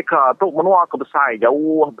menua Amerika tu menua ke besar,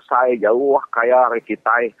 jauh kaya dari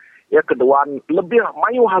kita. Ya kedua, lebih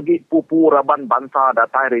mayu lagi pupu raban bangsa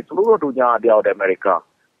datang dari seluruh dunia dia di Amerika.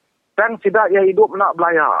 Dan tidak ya hidup nak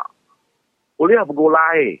belaya. Uliah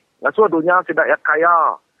bergulai. Ngasuh dunia tidak ya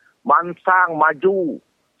kaya. Mansang, maju.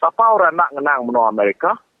 Siapa orang nak menang menua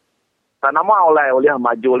Amerika? Tak nama oleh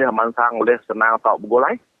maju, oleh mansang, oleh senang tak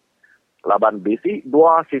bergulai. Laban bisi,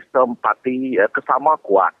 2 sistem parti kesama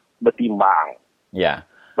kuat. Bertimbang. Ya.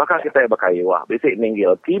 Maka kita berkaya. Bisik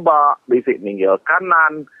ninggil tiba, bisik ninggil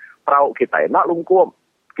kanan. Perauk kita nak lungkup.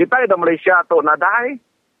 Kita di Malaysia tu nadai.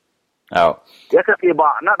 Ya ke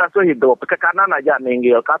tiba nak dah hidup. Ke kanan aja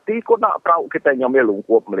ninggil. Kati ko nak perauk kita nyambil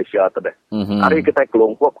lungkup Malaysia tu deh. Hari kita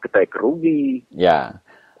kelungkup, kita kerugi. Ya.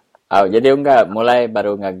 Jadi enggak mulai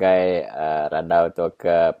baru ngagai randau tu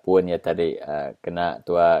ke pun ya tadi kena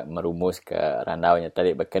tua merumus ke randau nya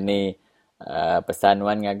tadi berkeni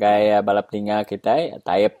pesanuan ngagai balap tinggal kita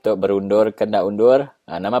taip tu berundur kena undur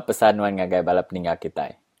nama pesanuan ngagai balap tinggal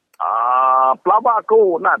kita. Pelaba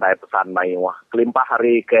aku nak ada pesan mai wah. Kelimpah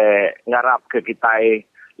hari ke ngarap ke kita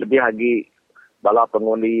lebih lagi bala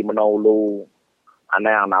pengundi menaulu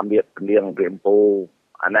ana yang ambil pendiang rempo,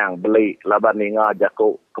 ana yang beli laban ninga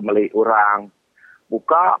jaku kembali orang.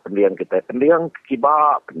 Buka pendiang kita, pendiang ke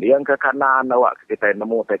kibak, pendiang ke kanan awak kita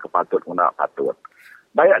nemu te ke patut guna patut.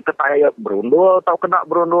 Bayak kita berundur atau kena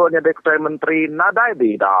berundurnya dari ketua menteri nadai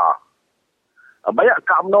beda. Banyak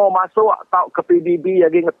Kak UMNO masuk tau ke PBB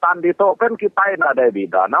lagi ngetan di tu kan kita nak ada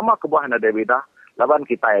bida. Nama kebuah nak ada bida. Lawan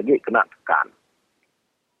kita lagi kena tekan.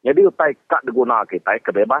 Jadi utai kak diguna kita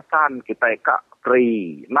kebebasan. Kita kak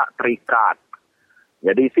free. Nak terikat.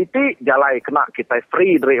 Jadi siti jalai kena kita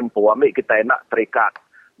free dari empu. Ambil kita nak terikat.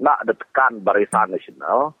 Nak detekan barisan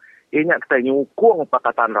nasional. Inya kita nyukung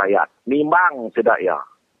Pakatan Rakyat. Nimbang tidak ya.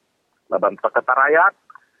 Laban Pakatan Rakyat.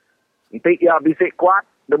 Nanti ia bisik kuat.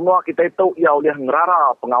 Demua kita itu ia boleh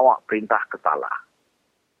ngerara pengawak perintah kesalah.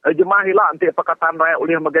 Jemaah hilang nanti Pakatan Rakyat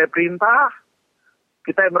boleh megai perintah.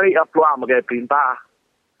 Kita meri ia peluang megai perintah.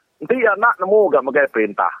 Nanti ia nak nemu gak megai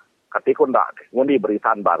perintah. Katikun tak. Ngundi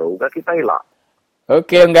barisan baru. Gak kita hilang.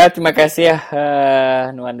 Okey, Ongga, terima kasih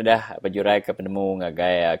Nuan dah berjurai ke penemu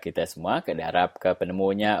ngagai kita semua. Kita harap ke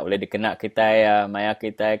penemunya boleh dikenak kita maya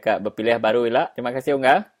kita ke berpilih baru lah. Terima kasih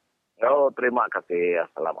Ongga. Oh, terima kasih.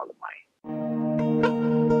 Assalamualaikum.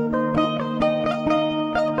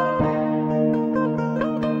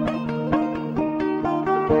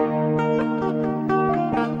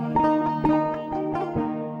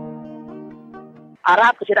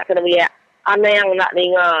 Arab kesidak kena biak. Ana yang nak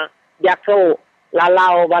dengar jaku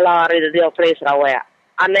lalau bala Radio Free Sarawak.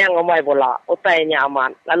 Ana yang ngomai bola. Utainya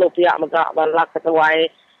aman. Lalu pihak megak bala ketuai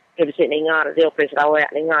ke bisik dengar Radio Free Sarawak.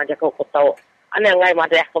 Dengar jaku kutau. Ana yang ngai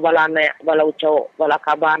madeh ke bala nek, bala ucok, bala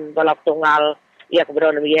kaban, bala tunggal. Ia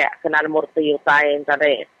keberon biak. Kena murti utai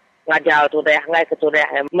tadi. Ngajal tu deh. Ngai ke tu deh.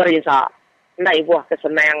 Merisa. Nai buah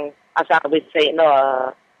kesenang. Asal bisik no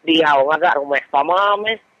diau ngagak rumah. Pamam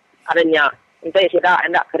adanya. Entah sudah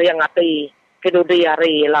hendak keriang hati kedudi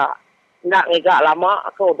hari lah. Hendak ngigak lama,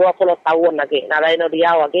 aku 20 tahun lagi. Nak lain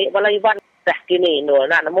dia lagi. Bala iban teh kini.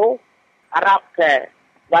 Nak nemu Arab ke.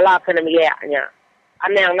 Bala kena miaknya.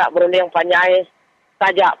 Ane yang nak berunding panjai.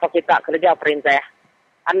 Sajak pa kita kerja perintah.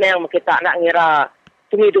 Ane yang kita nak ngira.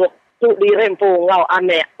 Tumiduk. Tu dirempu ngau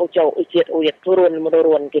ane. Ucau ucit uyit. Turun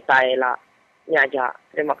menurun kita lah. Nyaja.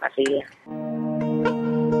 Terima kasih.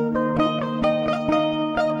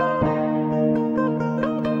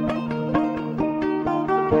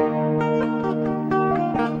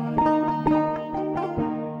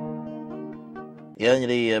 Ya,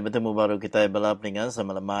 jadi bertemu baru kita bala peningan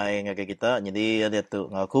sama lemai ngagai kita. Jadi dia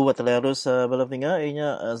tu ngaku betul harus bala peningan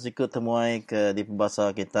ianya sikut temuai ke di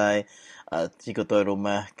pembasa kita sikut tuai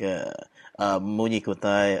rumah ke munyi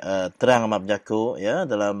kutai terang map jaku ya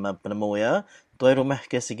dalam penemu ya. Tuai rumah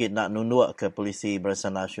ke sikit nak nunduk ke Polisi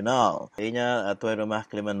Barisan Nasional. Ianya tuai rumah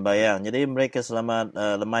Keliman Bayang. Jadi mereka selamat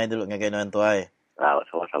lemai dulu ngagai nuan tuai.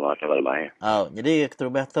 Sama-sama lemai. Jadi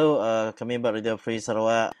keterubah tu kami buat Radio Free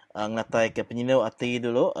Sarawak ngatai ke penyinau hati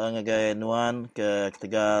dulu ngagai nuan ke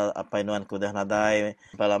Tegal apa nuan ku dah nadai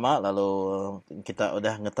lama lalu kita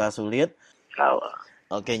udah ngeta sulit.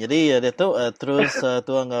 Okey, jadi dia tu terus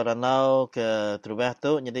tuang ranau ke terubah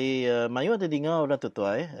tu jadi mayu ada dengar orang tu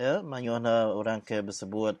tuai ya mayu ada orang ke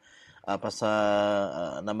bersebut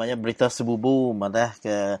pasal namanya berita sebubu madah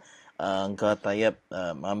ke engkau tayap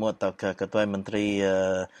Mahmud atau ke Ketua Menteri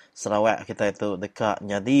Sarawak kita itu dekat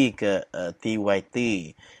jadi ke TYT.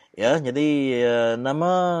 Ya, jadi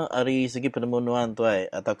nama dari segi penemuan tuai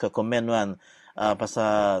atau ke komen nuan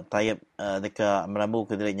pasal tayap dekat merambu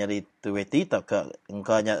ke diri nyari TYT atau ke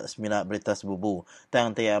engkau nya semina berita sebubu.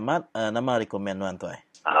 Tang tiamat nama rekomen nuan tuai.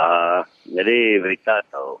 Jadi berita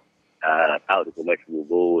tahu dokumen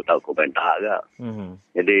sebubu, tahu komentar ke.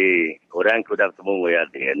 Jadi orang ku dah temu ya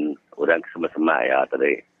dengan orang sama-sama ya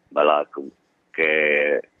tadi bala ke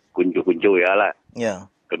kunju-kunju ya lah. Ya.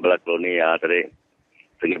 Ke bala koloni ya tadi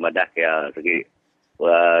segi madah ya segi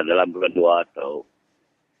dalam bulan 2 atau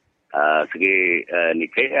segi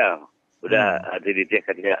nikah ya udah ada di dia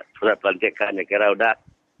surat pelantikan ya kira udah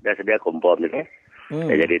sedia konform ni.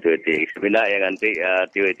 Jadi TWT sebenarnya yang nanti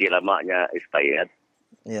TWT lamanya expired.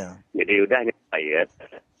 Ya. Jadi udah expired.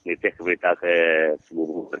 Ni teh berita ke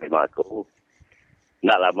sebuah terima aku.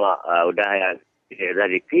 Nak lama udah yang dah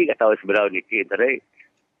Niki kata sebenarnya Niki tadi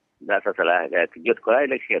dah salah kejut kau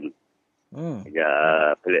election. Ya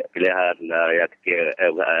pilihan yang kecil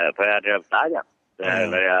pilihan yang banyak.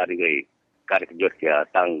 Raya negeri kan kejut ya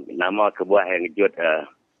tang nama kebuah yang kejut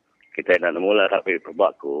kita nak mula tapi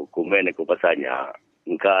perbak ku komen aku pasanya.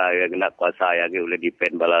 Engkau yang nak kuasa yang boleh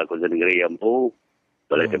depend bala kuasa negeri yang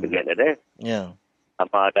boleh sebenarnya ada. Ya.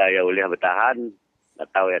 Apa ada yang boleh bertahan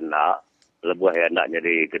atau yang nak lebuh yang nak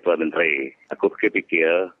jadi ketua menteri. Aku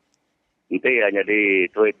fikir nanti yang jadi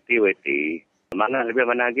TWT mana lebih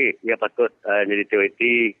mana lagi dia patut jadi TWT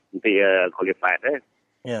nanti qualified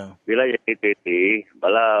Ya. Bila jadi TWT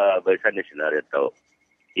bala Barisan Nasional itu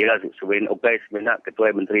ia sebenarnya sebenarnya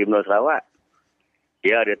ketua menteri Menua Sarawak.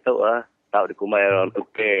 Dia tahu tahu dikumai orang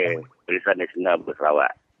tukar Barisan Nasional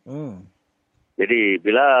Sarawak. Hmm. Jadi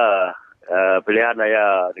bila pilihan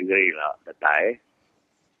raya negeri lah datai,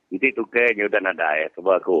 nanti tukarnya udah nadai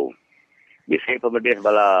sebab aku. Biasanya pemerintah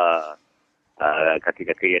bala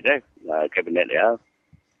kaki-kaki kabinet ya.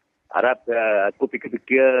 Harap aku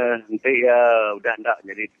fikir-fikir nanti udah nak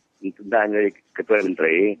jadi ketua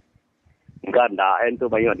menteri. Enggak ndak tu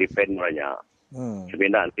banyak depend banyak.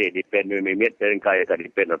 Sebenarnya nanti depend mimit dan kaya tak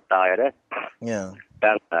depend otak ya. Ya.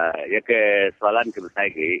 Dan ke soalan ke besar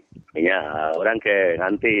lagi. Orang ke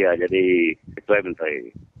nanti jadi ketua menteri.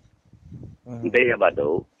 Nanti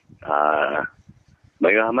baru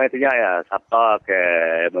banyak ramai tu siapa ke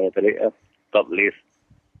banyak tadi top list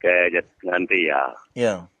ke nanti ya.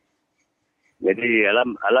 Ya. Jadi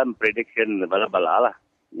alam prediction bala-bala lah.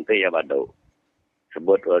 Nanti baru.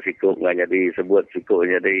 Sebut sikuk nggak jadi, sebut sikuk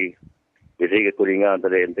jadi. Biasanya kekuringan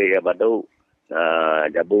tadi nanti baru.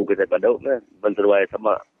 Jabu kita baru kan. Benterwai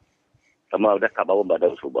sama udah kat bawah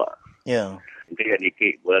baru subah. Ya. Nanti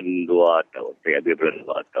nikik bulan 2 tahun. Saya habis bulan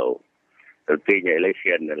 2 tahun. Tertinya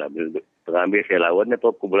election dalam pengambil saya lawan ni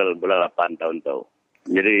pun bulan 8 tahun tahu.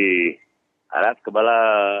 Jadi harap kepala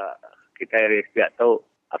kita respect tahu.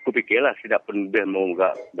 Aku fikirlah tidak pun lebih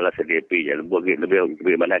mengunggah belas CDP je.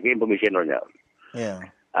 Lebih mana lagi pemisionnya. Ya.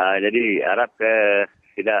 Jadi harap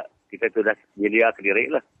tidak kita sudah media ke diri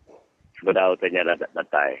lah. Sebenarnya tanya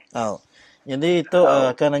datai. Jadi itu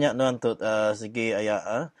kan nanya nuan tu segi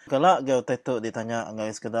ayat kalau kau tetuk ditanya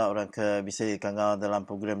ngai sekedar orang ke bisa kangau dalam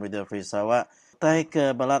program Radio Free Sarawak tai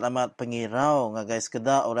ke balat amat pengirau ngai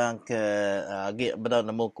sekedar orang ke agi benar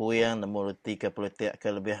nemu kuing nemu reti ke politik ke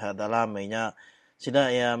lebih dalam nya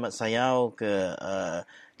sida ya mat sayau ke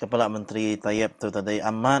Kepala Menteri Tayyip tu tadi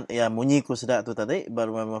amat ya munyi ku sedak tu tadi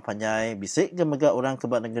baru memang panjai bisik ke mega orang ke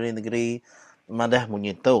negeri-negeri madah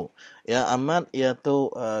munyi tu ya amat ya tu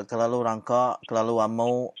kelalu rangka kelalu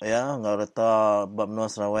amau ya ngau reta babno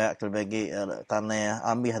Sarawak kelbagi tanah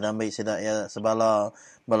ambil hadambai sedak ya sebala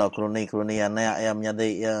bala kroni anak ya menjadi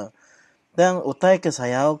ya dan utai ke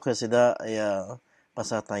sayau ke sedak ya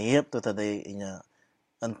pasal Tayyip tu tadi nya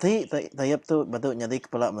nanti Tayyip tu betul jadi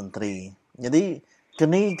Kepala Menteri. Jadi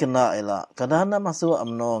kini kena elak. Kadang-kadang masuk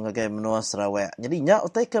UMNO ngagai menua Sarawak. Jadi nyak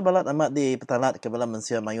utai ke balat amat di petalat ke balat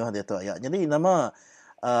mensia mayuh dia tu ayat. Jadi nama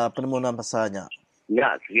penemuan pasalnya.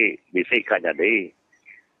 Ya, segi bisikan jadi.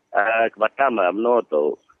 Kebatam UMNO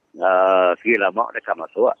tu segi lama dekat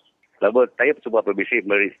masuk. Lalu Tayyip cuba berbisik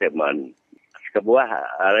beri statement. Sebuah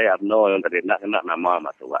area UMNO yang tadi nak nama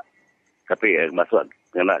masuk. Tapi masuk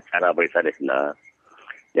kena cara Barisan Nasional.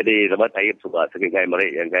 Jadi lepas Tayyip suka sekigai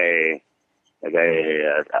mereka yang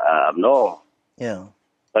UMNO. Ya.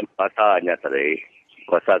 Kan kuasanya tadi.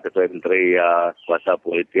 Kuasa ketua menteri ya, kuasa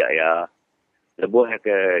politik ya. Lebuh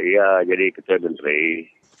ke ia jadi ketua menteri.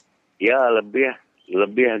 Ia lebih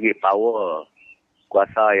lagi power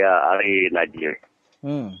kuasa ya Ari Najib.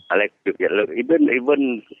 Alex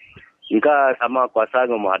even engkau sama kuasa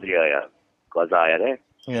ngomong dia ya. Kuasa ya deh.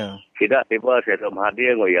 Ya. Tidak tiba saya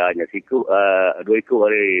hadir ngoyanya siku dua iku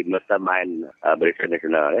hari masa main Barisan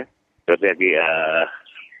Nasional Terus lagi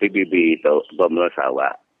PBB tu Bamno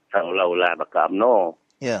Sarawak. Seolah-olah bakal UMNO.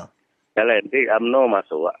 Ya. Kalau nanti UMNO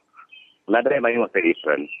masuk, nada yang banyak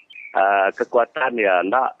different. Kekuatan ya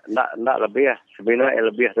nak lebih sebenarnya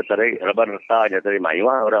lebih tertarik lebar retanya dari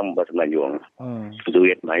mayuah orang bersemanjung.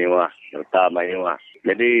 Duit mayuah, reta mayuah.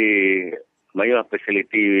 Jadi mayuah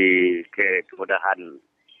fasiliti kemudahan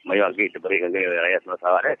mayuah lagi diberi dengan rakyat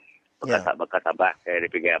Sarawak bekas abah di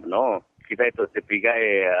pinggir UMNO. Kita itu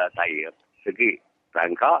sebagai Tayyip segi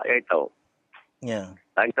rangka iaitu. Ya.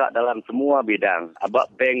 Rangka dalam semua bidang. Abang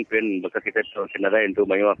bank pun bekas kita tu senarai untuk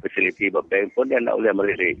mayuah fasiliti bank pun dia nak boleh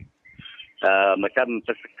melirik. Macam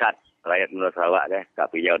tersekat rakyat Sarawak tak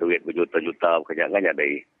pinjau duit berjuta-juta kejangan ada.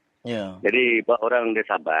 Ya. Jadi buat orang di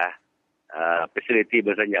Sabah fasiliti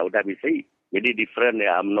biasanya udah misi. Jadi different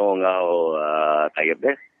ya UMNO ngau Tayyip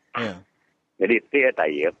deh. Ya. Jadi dia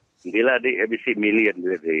Tayyip bila dia misi million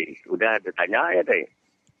duit udah ditanya ya deh.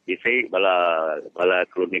 Isi bala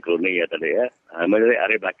kroni ya tadi ya. Mereka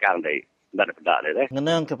ada belakang deh. Tak ada deh.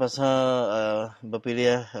 Ngenang ke pasal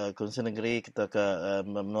berpilih Kunci Negeri kita ke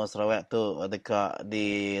menua Sarawak tu dekat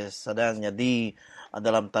di Sadang jadi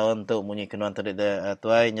dalam tahun tu munyi kenuan tadi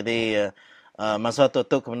tuai jadi masa tu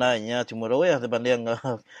kebenarnya cuma raweh dibanding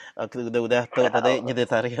udah tu tadi jadi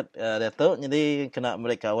tarikh dia tu jadi kena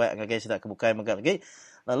mereka awak ngagai tidak kebukai megak lagi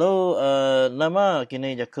Lalu nama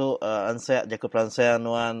kini jaku ansek jaku peransai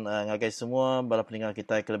anuan ngagai semua bala pendengar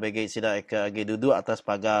kita ke lebih sida ke agi duduk atas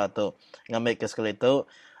pagar tu ngambil ke sekali tu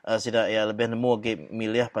sida ya lebih nemu agi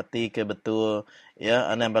milih parti ke betul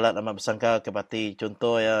ya anan balat amat bersangka ke parti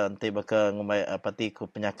contoh ya nanti bakal ngumai parti ku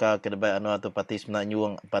penyaka ke debat anu atau parti sebenar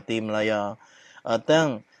nyuang parti Melaya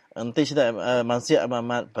tang nanti sida mansik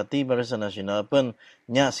amat parti Barisan Nasional pun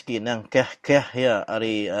nya sikit nang keh ya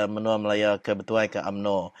ari menua Melaya ke betuai ke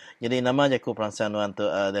UMNO. Jadi nama jaku peransai anuan tu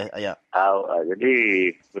ayat. Jadi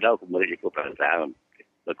sudah aku beri jaku peransai.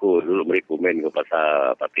 Aku dulu beri komen ke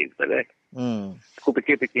pasal parti tu. Aku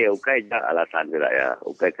fikir-fikir ukai je alasan je lah ya.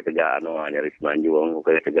 Ukai ketegak nyari semanjuang,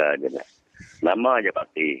 ukai ketegak je lah. Nama aja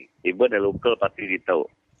parti. Ibu dan lokal parti di tahu.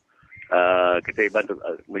 Kita bantu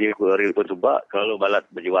menjadi sebab kalau balat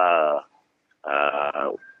berjual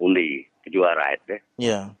undi, berjual rakyat deh.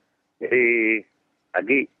 Ya. Jadi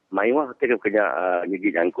lagi maiwah kita kena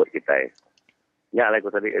nyigi jangkut kita. Nya lah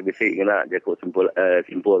aku tadi ABC kena jakut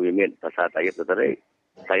simpul bimbing pasal tayap tu tadi.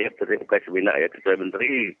 Tayap tadi bukan sebenar ya ketua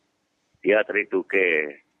menteri. Dia tadi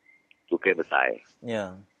tuke besar.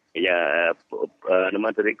 Ya. Ya,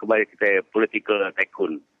 nama tadi kembali kita political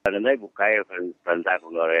tycoon. Karena bukai peransai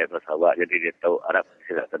pengaruh pesawat, jadi dia tahu Arab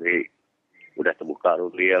sila tadi sudah terbuka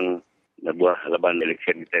ruli yang buah leban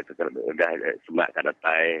election kita itu sudah semak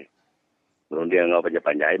kadatai. Kemudian ngau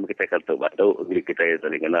panjang-panjang, kita kata batu, kita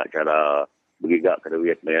tadi kena cara bergigak ke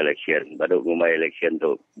duit main election. Batu ngumai election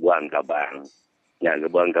tu buang kabang. Yang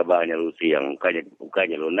buang kabangnya Rusi yang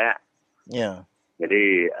bukannya lunak. Ya.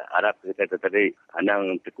 Jadi Arab kita tadi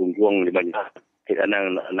anang terkungkung di banyak.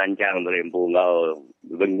 Anang nanjang berempu ngau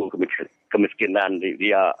belenggu kemiskinan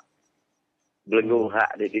dia belenggu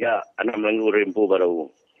hak dia anang belenggu rempu baru.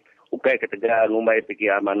 Ukai ketegak ngumai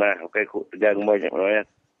fikir amanah, ukai ketegak ngumai macam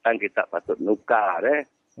kan kita patut nukar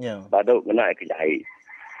Ya. Baduk kena kejahit.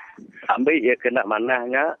 Sampai ia kena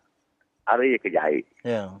manahnya hari kejahit.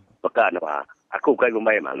 Ya. Maka nama aku ukai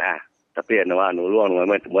ngumai manah. Tapi nama nuluang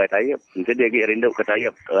ngumai semua tayap. Nanti dia pergi rindu ke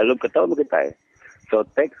tayap. Lalu ketahu kita. So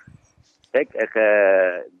take ke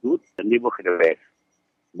good dan dibuat ke best.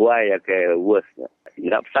 Buai ke worst.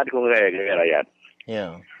 Tidak besar kau ke rakyat.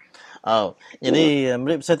 Ya. Jadi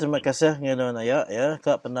saya terima kasih ngenoan ayat ya.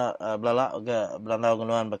 Kak pernah belalak ke Belandau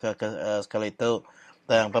ngenoan bakal sekali itu.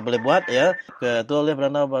 Yang apa boleh buat ya. Ketua oleh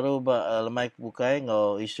Belandau baru lemai bukai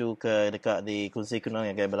ngau isu ke dekat di kunci kunang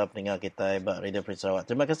yang kaya berapa pendengar kita bak Radio Free Sarawak.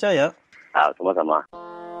 Terima kasih ya. Sama-sama.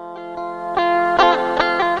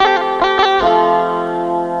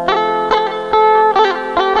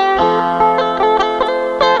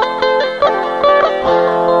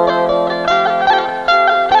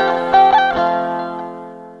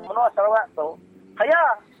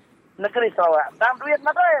 Negeri Sarawak. Dan duit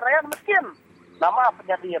nadai, rakyat miskin. Nama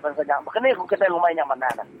penyadi apa saja. Begini aku kita lumayan mana.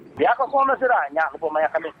 Dia aku kau nasirah. Nyak aku maya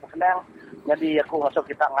kami berkenang. Jadi aku masuk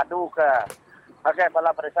kita ngadu ke. Pakai bala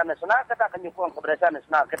Barisan Nasional. Kita akan nyukung ke Barisan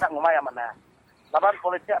Nasional. Kita ngumaya mana. Laban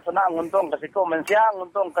politik senang nguntung ke siku. Mensia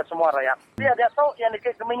nguntung ke semua rakyat. Dia tahu yang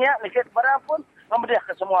nikit ke minyak. Nikit barang pun. Memberiah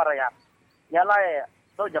ke semua rakyat. Nyalai.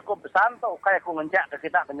 So jakup pesan tu. Kayak aku ngencak ke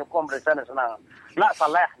kita ke nyukung Barisan Nasional. Nak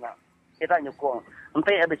salahnya. Kita nyukung.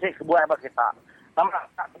 Nanti habis kebuah apa kita. Tambah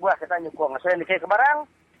kebuah kita nyukung. Ngasuh nikah ke barang.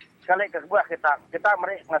 Sekali ke kebuah kita. Kita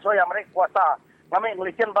ngasuh yang mereka kuasa. Ngambil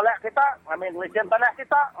ngelicin balik kita. Ngambil ngelicin tanah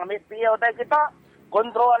kita. Ngambil POD kita.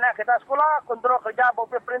 Kontrol anak kita sekolah. Kontrol kerja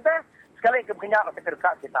bawah perintah. Sekali ke berkenyak ke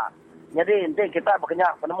dekat kita. Jadi nanti kita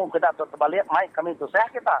berkenyak penemu kita terbalik. Mai kami tu saya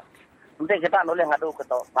kita. Nanti kita nulis ngadu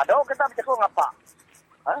kita. Ngadu kita bercakap ngapa.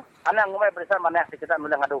 Anak ngumai berisan mana kita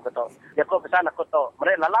nulis ngadu kita. Dia kau pesan aku tu.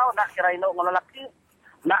 Mereka lalau nak kira inuk ngelaki.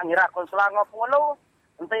 Nak ngira konsular ngapungulu.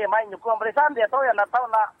 Nanti main nyukung berisan. Dia tahu yang nak tahu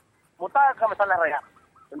nak muta ke masalah rakyat.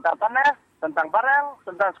 Tentang tanah, tentang barang,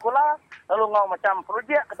 tentang sekolah. Lalu ngau macam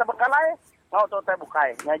projek kita berkalai. Ngau tu saya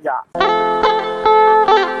bukai. Ngajak.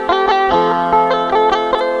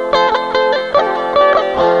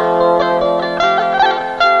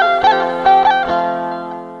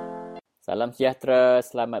 Salam sejahtera,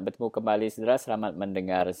 selamat bertemu kembali saudara, selamat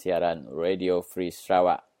mendengar siaran Radio Free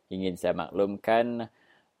Sarawak. Ingin saya maklumkan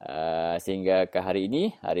sehingga ke hari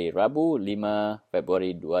ini, hari Rabu 5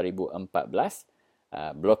 Februari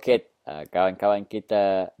 2014, blokade kawan-kawan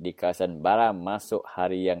kita di kawasan Baram masuk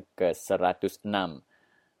hari yang ke-106.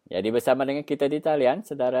 Jadi bersama dengan kita di talian,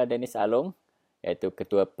 saudara Dennis Along, iaitu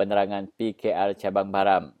Ketua Penerangan PKR Cabang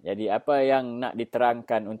Baram. Jadi apa yang nak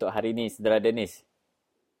diterangkan untuk hari ini, saudara Dennis?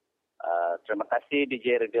 Terima kasih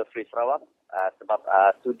DJ Radio Free Sarawak sebab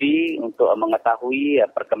sudi untuk mengetahui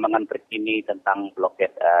perkembangan terkini tentang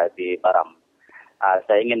blokade di Baram.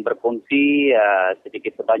 Saya ingin berkongsi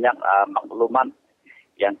sedikit sebanyak maklumat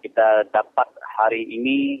yang kita dapat hari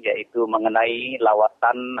ini yaitu mengenai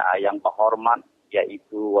lawatan yang berhormat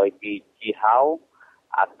yaitu YB Cihau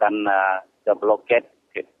akan ke bloket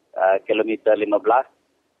kilometer 15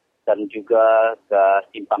 dan juga ke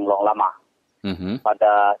Simpang Long Lama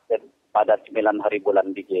pada 9 hari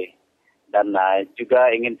bulan DJ. Dan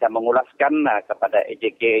juga ingin saya mengulaskan kepada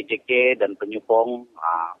EJK dan penyokong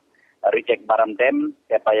Reject Baram Dam,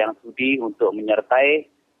 siapa yang sudi untuk menyertai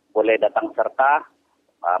boleh datang serta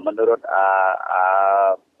menurut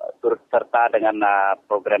turut serta dengan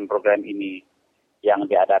program-program ini yang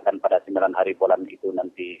diadakan pada 9 hari bulan itu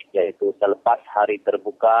nanti, yaitu selepas hari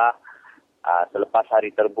terbuka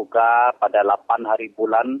pada 8 hari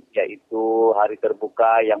bulan, yaitu hari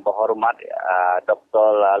terbuka yang berhormat Dr.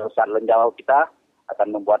 Lusat Lenjau kita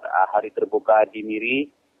akan membuat hari terbuka di Miri,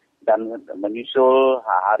 dan menyusul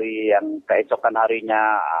hari yang keesokan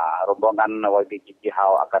harinya rombongan YB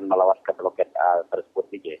Cihau akan melawat ke loket tersebut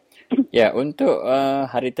DJ. Ya, untuk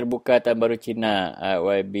hari terbuka Tahun Baru Cina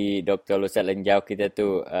YB Dr. Lusat Lenjau kita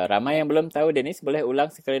tu, ramai yang belum tahu. Dennis, boleh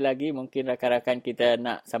ulang sekali lagi, mungkin rakan-rakan kita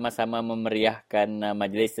nak sama-sama memeriahkan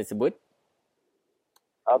majlis tersebut.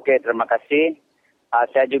 Okey, terima kasih.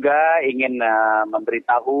 Saya juga ingin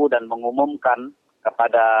memberitahu dan mengumumkan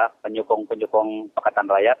kepada penyokong-penyokong Pakatan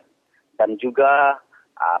Rakyat dan juga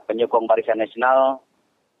penyokong Barisan Nasional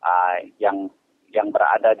yang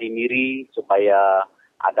berada di Miri supaya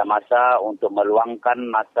ada masa untuk meluangkan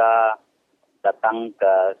masa datang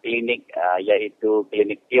ke klinik yaitu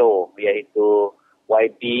klinik Tio, yaitu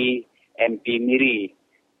YB MP Miri.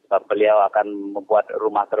 Sebab beliau akan membuat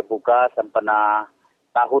rumah terbuka sempena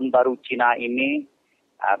Tahun Baru Cina ini.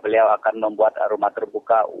 Beliau akan membuat rumah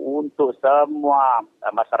terbuka untuk semua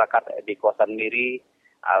masyarakat di kawasan Miri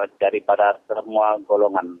daripada semua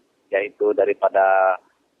golongan, yaitu daripada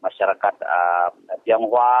masyarakat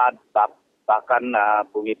Tionghoa, bahkan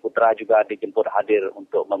Bumi Putra juga dijemput hadir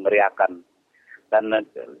untuk memeriahkan. Dan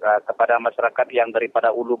kepada masyarakat yang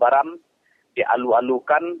daripada Ulu Baram,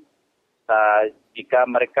 dialu-alukan jika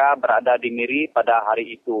mereka berada di Miri pada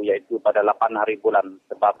hari itu, yaitu pada 8 hari bulan.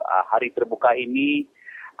 Sebab hari terbuka ini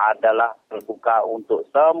adalah terbuka untuk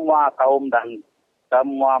semua kaum dan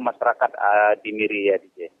semua masyarakat di Miri, ya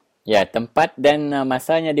DJ. Ya, tempat dan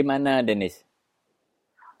masanya di mana, Dennis?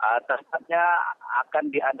 Tempatnya akan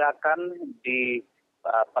diadakan di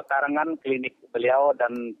pekarangan klinik beliau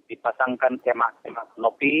dan dipasangkan kemah-kemah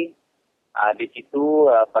nopi. Di situ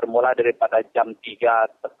bermula daripada jam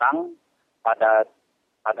 3 petang pada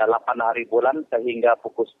 8 hari bulan sehingga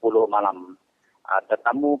pukul 10 malam.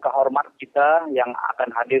 Tetamu kehormat kita yang akan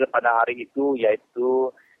hadir pada hari itu yaitu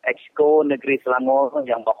Exco Negeri Selangor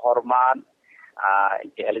yang berhormat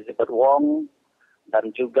Encik Elizabeth Wong dan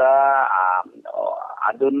juga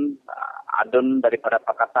adun daripada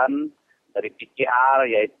Pakatan dari PKR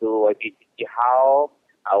yaitu YB Cihau,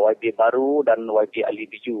 YB Baru dan YB Ali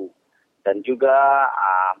Biju, dan juga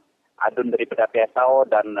adun daripada Piasau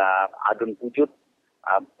dan adun Pujut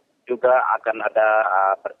juga akan ada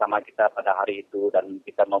bersama kita pada hari itu, dan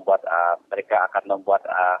kita mereka akan membuat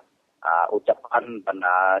ucapan dan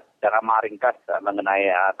ceramah ringkas mengenai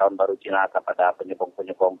Tahun Baru Cina kepada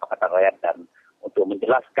penyokong-penyokong Pakatan Rakyat dan untuk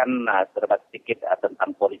menjelaskan serba sedikit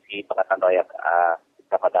tentang polisi Pakatan Rakyat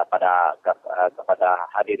kepada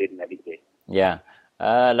hadirin DJ. Ya.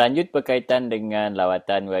 Lanjut berkaitan dengan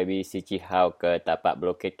lawatan YB Cihau ke tapak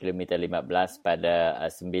bloket kilometer 15 pada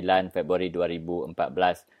 9 Februari 2014.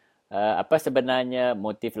 Apa sebenarnya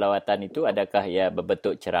motif lawatan itu? Adakah ia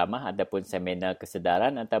berbentuk ceramah ataupun seminar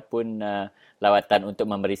kesedaran ataupun lawatan untuk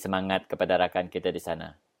memberi semangat kepada rakan kita di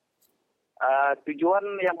sana?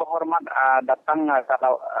 Tujuan yang berhormat datang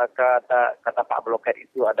ke tapak bloket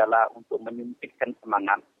itu adalah untuk menyuntikkan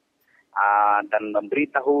semangat dan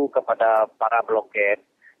memberitahu kepada para bloket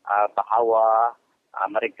bahawa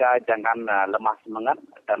mereka jangan lemah semangat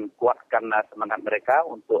dan kuatkan semangat mereka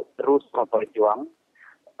untuk terus berjuang,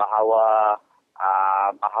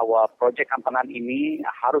 bahawa projek ampangan ini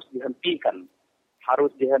harus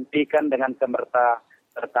dihentikan dengan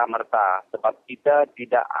serta-merta sebab kita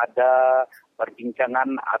tidak ada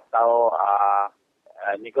perbincangan atau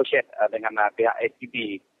negotiate dengan pihak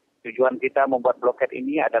ACB. Tujuan kita membuat bloket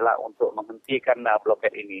ini adalah untuk menghentikan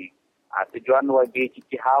bloket ini. Tujuan YB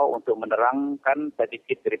Cihau untuk menerangkan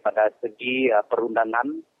sedikit daripada segi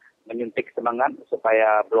perundangan, menyuntik semangat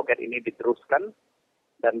supaya bloket ini diteruskan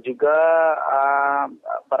dan juga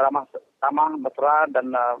beramah tamah mesra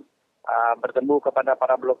dan bertemu kepada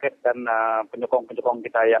para bloket dan penyokong-penyokong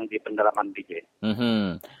kita yang di pendalaman DJ.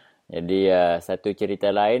 Jadi satu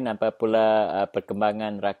cerita lain, apa pula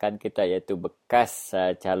perkembangan rakan kita iaitu bekas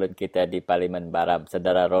calon kita di Parlimen Baram,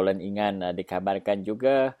 Saudara Roland Ingan dikabarkan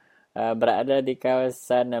juga berada di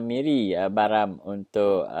kawasan Miri Baram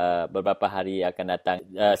untuk beberapa hari akan datang.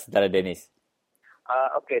 Saudara Dennis.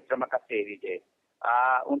 Okey, terima kasih DJ.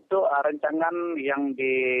 Untuk rancangan yang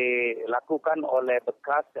dilakukan oleh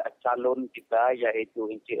bekas calon kita iaitu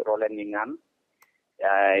Encik Roland Ingan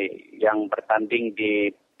yang bertanding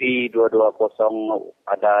di P220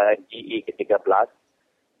 pada GE ke-13,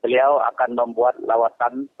 beliau akan membuat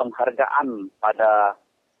lawatan penghargaan pada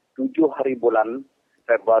 7 hari bulan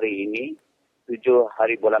Februari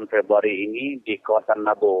ini di kawasan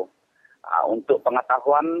Nabo. Untuk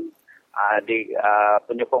pengetahuan di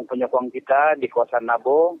penyokong-penyokong kita di kawasan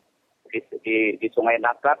Nabo, di Sungai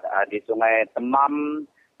Nakat, di Sungai Temam,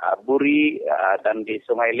 Buri dan di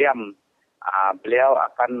Sungai Liam, beliau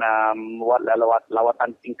akan membuat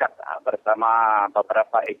lawatan singkat bersama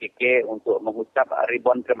beberapa AJK untuk mengucap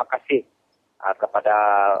ribuan terima kasih kepada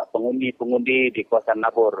pengundi-pengundi di kawasan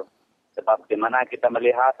Nabur. Sebab di mana kita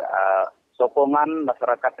melihat sokongan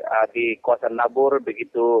masyarakat di kawasan Nabur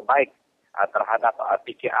begitu baik terhadap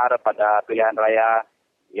PKR pada pilihan raya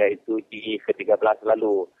iaitu di ke-13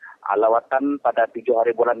 lalu. Lawatan pada 7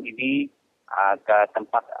 hari bulan ini ke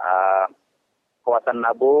tempat kawasan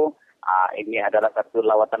Nabo, ini adalah satu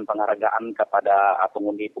lawatan penghargaan kepada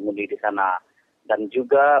pengundi-pengundi di sana. Dan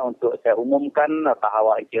juga untuk saya umumkan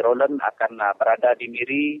bahawa Encik Roland akan berada di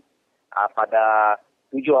Miri pada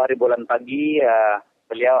 7 hari bulan pagi.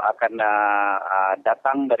 Beliau akan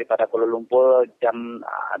datang daripada Kuala Lumpur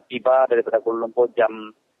tiba daripada Kuala Lumpur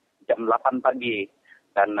jam 8 pagi,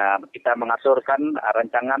 dan kita mengaturkan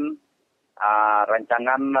rancangan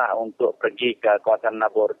untuk pergi ke kawasan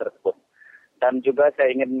Nabur tersebut. Dan juga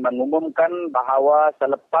saya ingin mengumumkan bahawa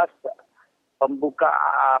selepas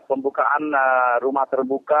pembukaan rumah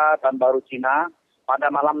terbuka Tan Baru Cina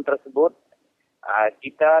pada malam tersebut,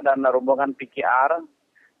 kita dan rombongan PKR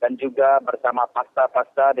dan juga bersama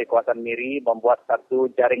pasta-pasta di kawasan Miri membuat satu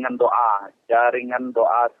jaringan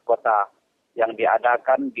doa sekota yang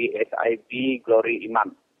diadakan di SIB Glory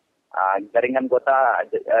Iman. Jaringan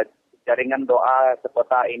doa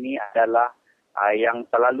sekota ini adalah yang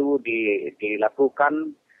selalu dilakukan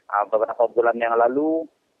beberapa bulan yang lalu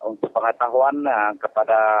untuk pengetahuan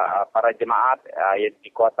kepada para jemaat di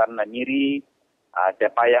kawasan Miri,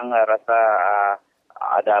 siapa yang rasa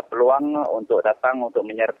ada peluang untuk datang untuk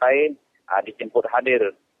menyertai, dijemput hadir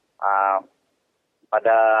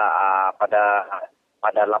pada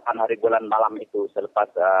 8 hari bulan malam itu selepas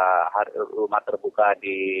rumah terbuka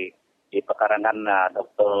di pekarangan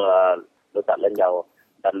Dr. Lutak Lenjau,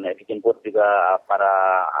 dan dijemput juga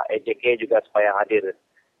para AJK juga supaya hadir.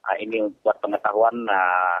 Ini buat pengetahuan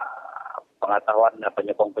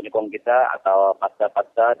penyokong-penyokong kita atau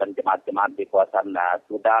pasta-pasta dan jemaat-jemaat di kawasan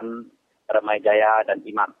Sudan, Ramai Jaya dan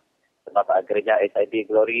Iman. Sebab gereja SIB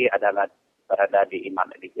Glory adalah berada di Iman,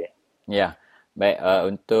 DJ. Ya, baik.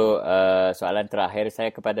 Untuk soalan terakhir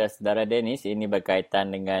saya kepada Saudara Dennis, ini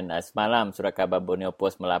berkaitan dengan semalam Surat Khabar Borneo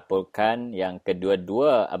Post melaporkan yang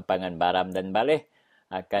kedua-dua Ampangan Baram dan Baleh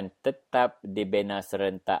akan tetap dibina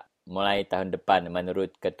serentak mulai tahun depan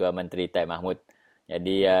menurut Ketua Menteri Taib Mahmud.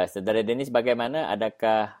 Jadi, Saudara Dennis, bagaimana?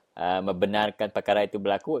 Adakah membenarkan perkara itu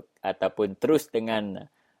berlaku ataupun terus dengan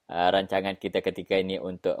rancangan kita ketika ini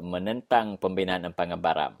untuk menentang pembinaan Ampangan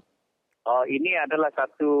Baram? Ini adalah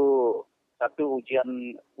satu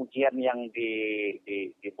ujian yang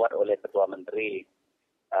dibuat oleh Ketua Menteri.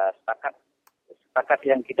 Setakat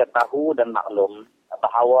yang kita tahu dan maklum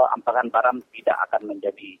bahawa Ampangan Baram tidak akan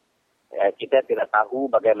menjadi. Kita tidak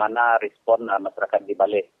tahu bagaimana respon masyarakat di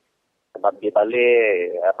Baleh. Sebab di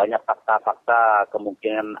Baleh banyak fakta-fakta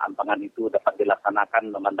kemungkinan ampangan itu dapat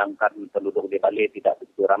dilaksanakan memandangkan penduduk di Baleh tidak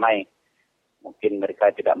begitu ramai. Mungkin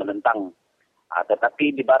mereka tidak menentang.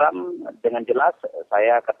 Tetapi di Baram dengan jelas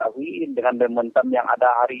saya ketahui dengan momentum yang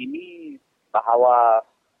ada hari ini bahawa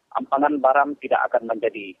Ampangan Baram tidak akan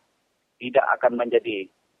menjadi.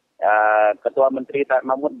 Ketua Menteri Taib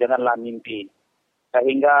Mahmud janganlah mimpi.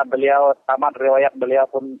 Sehingga beliau tamat riwayat beliau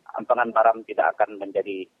pun Ampangan Baram tidak akan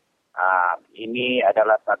menjadi. Ini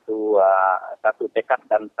adalah satu tekad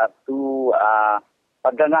dan satu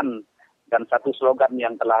pegangan dan satu slogan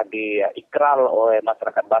yang telah diikrar oleh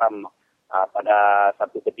masyarakat Baram pada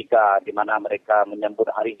satu ketika di mana mereka menyambut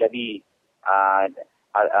hari jadi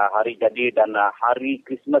dan hari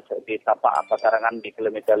Christmas di tapak pekarangan di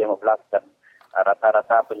kilometer 15, dan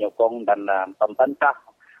rata-rata penyokong dan pembantah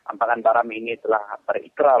Ampangan Baram ini telah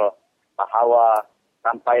berikrar bahawa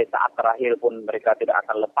sampai saat terakhir pun mereka tidak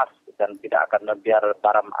akan lepas dan tidak akan membiar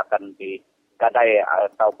Baram akan digadai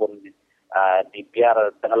ataupun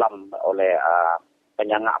dibiar tenggelam oleh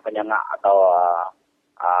penyangak-penyangak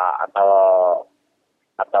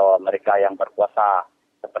atau mereka yang berkuasa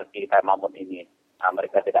seperti Taib Mahmud ini.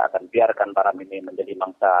 Mereka tidak akan biarkan barang ini menjadi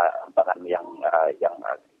mangsa empangan yang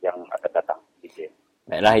akan datang.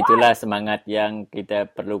 Baiklah, itulah semangat yang kita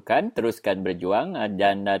perlukan. Teruskan berjuang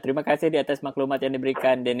dan terima kasih di atas maklumat yang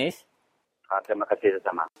diberikan, Dennis. Terima kasih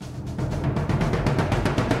sama.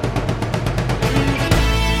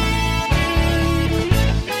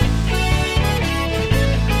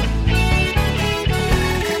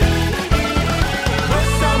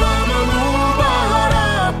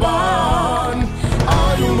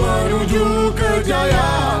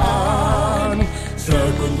 Kejayaan,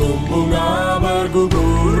 sekuntum bunga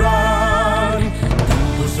berguguran,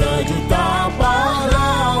 tunggu sejuta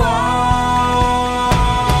pahlawan.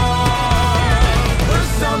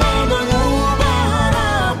 Bersama mengubah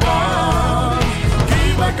harapan,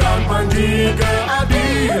 kibarkan panji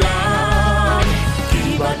keadilan,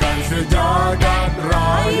 kibarkan sejagat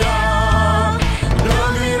raya,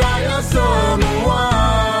 demi rakyat semua.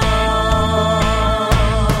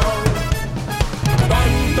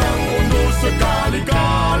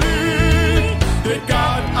 Sekali-kali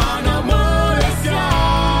dekat anak Malaysia,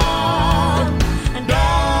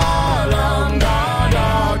 dalam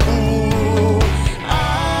dadaku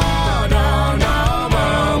ada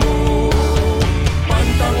namamu.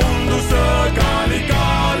 Pantang undur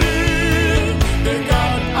sekali-kali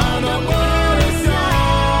dekat anak Malaysia,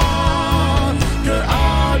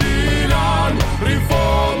 keadilan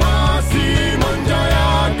reformasi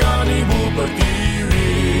menjayakan Ibu Pertiwi.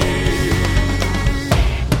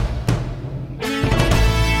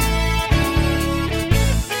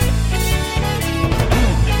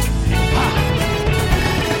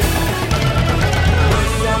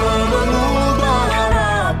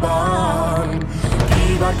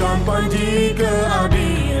 Kibarkan panji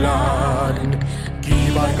keadilan,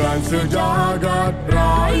 kibarkan sejagat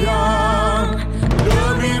raya,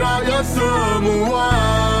 demi rakyat semua.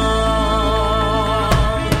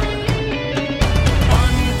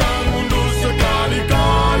 Pantang undur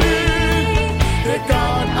sekali-kali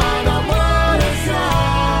dekat anak Malaysia,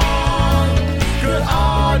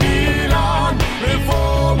 keadilan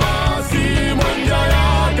reformasi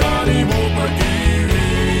menjayakan Ibu Pertiwi.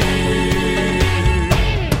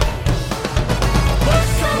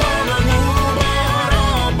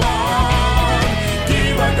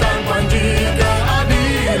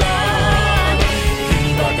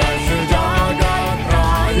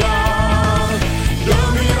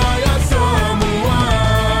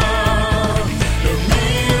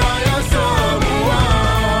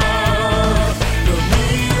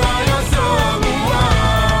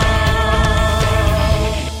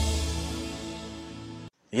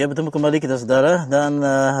 Ya, bertemu kembali kita saudara, dan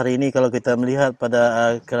hari ini kalau kita melihat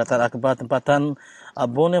pada keratan akhbar tempatan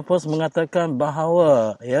Borneo Post mengatakan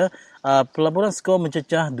bahawa pelaburan skor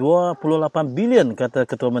mencecah 28 bilion, kata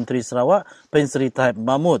Ketua Menteri Sarawak Pen Sri Taib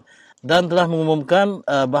Mahmud, dan telah mengumumkan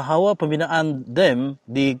bahawa pembinaan dam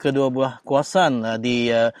di kedua buah kawasan di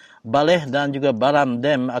Baleh dan juga Baram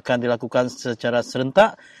Dam akan dilakukan secara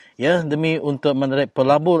serentak demi untuk menarik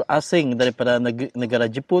pelabur asing daripada negara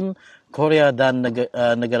Jepun, Korea dan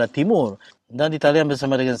negara Timur. Dan di talian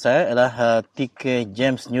bersama dengan saya adalah TK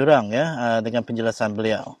James Nyurang dengan penjelasan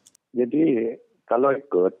beliau. Jadi kalau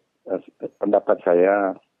ikut pendapat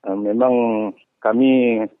saya, memang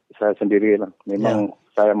saya sendirilah, memang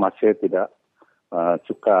saya masih tidak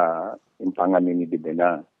suka impangan ini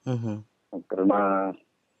dibina. Karena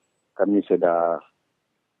kami sudah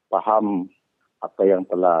paham apa yang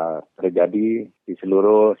telah terjadi di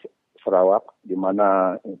seluruh Sarawak, di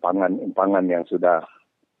mana impangan yang sudah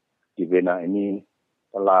dibina ini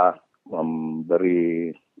telah memberi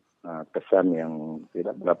kesan yang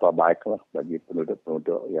tidak berapa baiklah bagi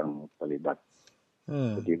penduduk-penduduk yang terlibat.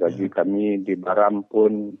 Jadi bagi kami di Baram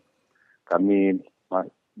pun kami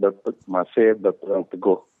masih berpegang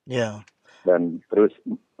teguh dan terus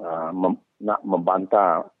nak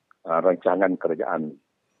membantah rancangan kerajaan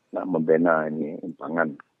nak membina ini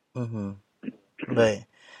impangan. Baik.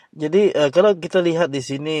 Jadi kalau kita lihat di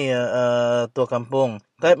sini Tua Kampung,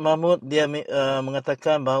 Taib Mahmud dia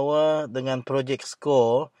mengatakan bahawa dengan projek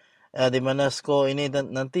skor, di mana skor ini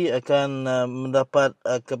nanti akan mendapat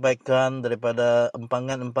kebaikan daripada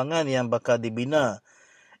empangan-empangan yang bakal dibina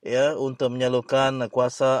untuk menyalurkan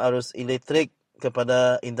kuasa arus elektrik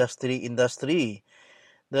kepada industri-industri.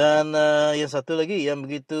 Dan yang satu lagi yang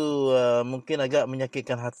begitu mungkin agak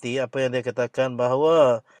menyakitkan hati, apa yang dia katakan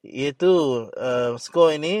bahawa iaitu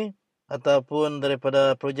skor ini ataupun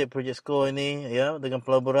daripada projek-projek skor ini dengan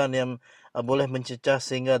pelaburan yang boleh mencecah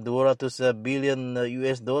sehingga 200 bilion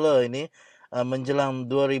US dollar ini menjelang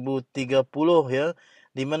 2030 ya,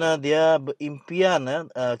 di mana dia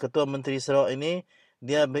berimpian Ketua Menteri Sarawak ini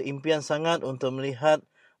dia berimpian sangat untuk melihat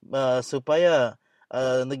supaya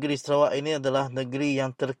negeri Sarawak ini adalah negeri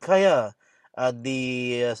yang terkaya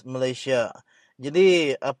di Malaysia.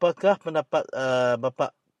 Jadi apakah pendapat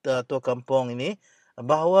Bapak Tua Kampung ini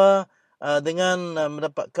bahawa dengan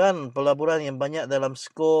mendapatkan pelaburan yang banyak dalam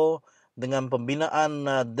skor, dengan pembinaan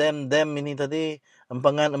dam-dam ini tadi,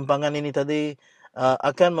 empangan-empangan ini tadi,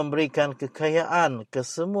 akan memberikan kekayaan ke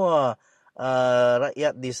semua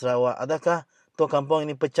rakyat di Sarawak? Adakah Tua Kampung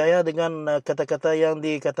ini percaya dengan kata-kata yang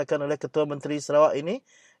dikatakan oleh Ketua Menteri Sarawak ini?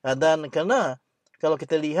 Dan kerana kalau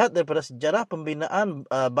kita lihat daripada sejarah pembinaan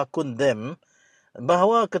bakun dam,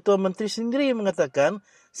 bahawa Ketua Menteri sendiri mengatakan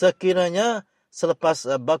sekiranya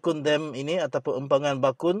selepas bakun dam ini ataupun empangan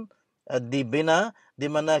bakun dibina, di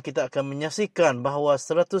mana kita akan menyaksikan bahawa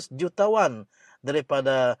 100 jutawan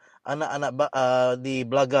daripada anak-anak di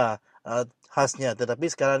Belaga khasnya. Tetapi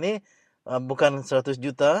sekarang ni bukan 100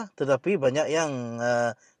 juta, tetapi banyak yang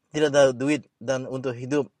tidak ada duit dan untuk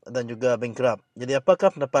hidup dan juga bankrupt. Jadi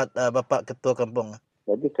apakah pendapat Bapak Ketua Kampung?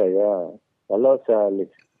 Jadi kalau saya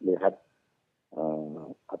lihat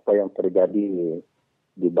apa yang terjadi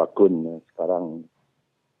di bakun sekarang,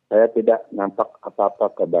 saya tidak nampak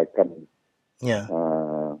apa-apa kebaikan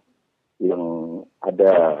yang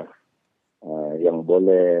ada yang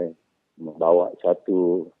boleh membawa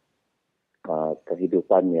satu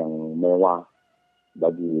kehidupan yang mewah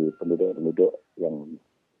bagi penduduk-penduduk yang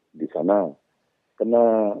di sana.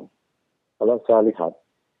 Karena kalau saya lihat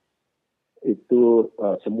itu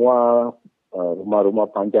semua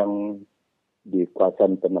rumah-rumah panjang di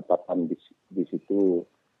kawasan penempatan di situ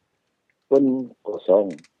pun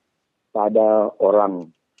kosong. Tak ada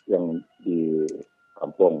orang yang di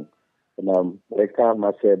kampung. Karena mereka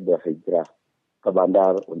masih berhijrah ke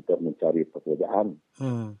bandar untuk mencari pekerjaan.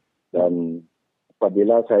 Dan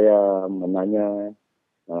apabila saya menanya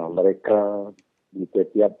mereka di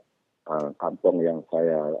setiap kampung yang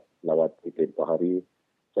saya lawati tempoh hari,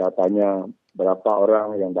 saya tanya berapa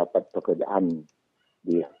orang yang dapat pekerjaan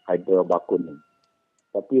di hidrobakun.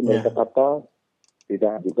 Tapi mereka kata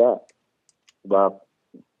tidak juga, sebab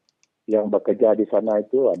yang bekerja di sana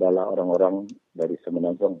itu adalah orang-orang dari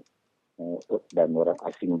Semenanjung dan orang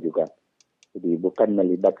asing juga. Jadi bukan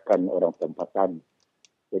melibatkan orang tempatan.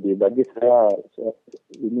 Jadi bagi saya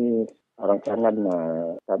ini rancangan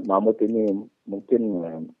Mahmud ini mungkin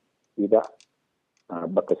tidak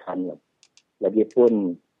berkesan.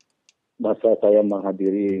 Lagipun masa saya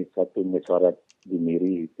menghadiri satu mesyuarat di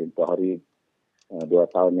Miri tempoh hari 2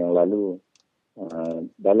 tahun yang lalu,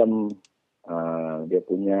 dalam dia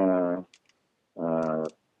punya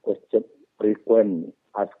question, frequent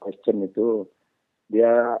ask question itu,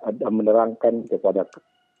 dia ada menerangkan kepada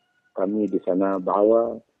kami di sana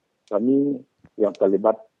bahawa kami yang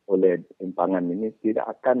terlibat oleh empangan ini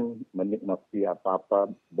tidak akan menikmati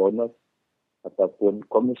apa-apa bonus ataupun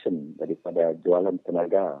komisen daripada jualan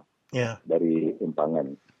tenaga dari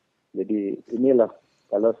empangan. Jadi inilah,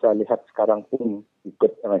 kalau saya lihat sekarang pun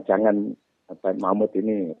ikut rancangan Pak Mahmud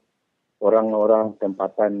ini, orang-orang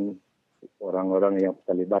tempatan, orang-orang yang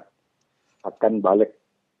terlibat akan balik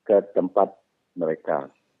ke tempat mereka.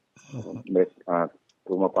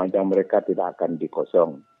 Rumah panjang mereka tidak akan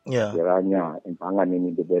dikosong. Kiranya empangan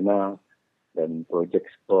ini dibina dan projek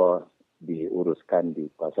skor diuruskan di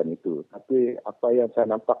kawasan itu. Tapi apa yang saya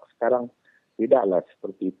nampak sekarang tidaklah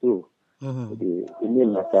seperti itu. Jadi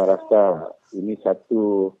inilah saya rasa ini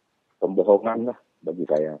satu pembohongan lah bagi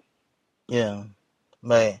saya. Ya,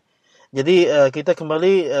 baik. Jadi kita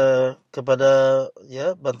kembali kepada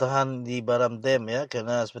bantahan di Baram Dam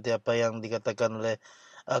kerana seperti apa yang dikatakan oleh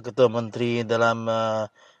Ketua Menteri dalam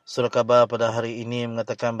surat khabar pada hari ini,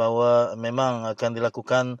 mengatakan bahawa memang akan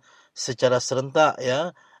dilakukan secara serentak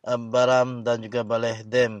Baram dan juga Baleh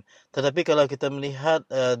Dam. Tetapi kalau kita melihat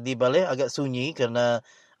di Baleh agak sunyi kerana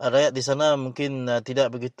rakyat di sana mungkin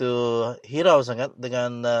tidak begitu hirau sangat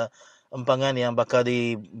dengan empangan yang bakal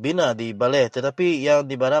dibina di Baleh. Tetapi yang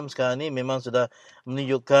di Baram sekarang ini memang sudah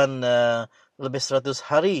menunjukkan lebih 100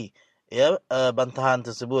 hari bantahan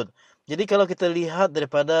tersebut. Jadi kalau kita lihat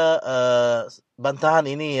daripada bantahan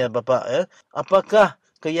ini Bapak, apakah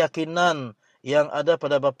keyakinan yang ada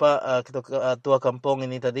pada Bapak Ketua Kampung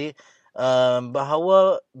ini tadi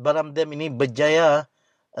bahawa Baram Dam ini berjaya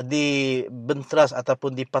dibentras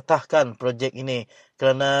ataupun dipatahkan projek ini,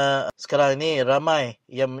 kerana sekarang ini ramai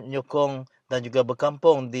yang menyokong dan juga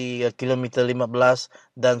berkampung di kilometer 15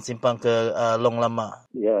 dan simpang ke Long Lama.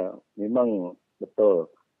 Ya, memang betul.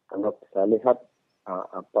 Kalau saya lihat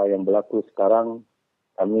apa yang berlaku sekarang,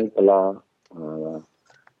 kami telah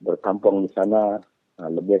berkampung di sana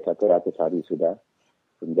lebih 100 hari sudah,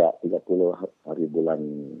 sejak 30 hari bulan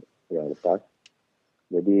yang lepas.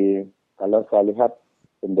 Jadi kalau saya lihat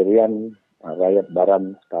pendirian rakyat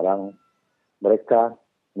Baram sekarang, mereka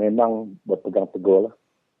memang berpegang teguh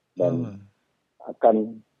dan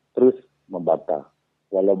akan terus membantah.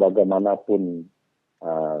 Walau bagaimanapun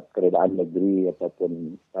keadaan negeri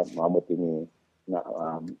ataupun Mahmud ini nak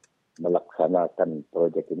melaksanakan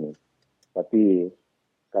projek ini. Tapi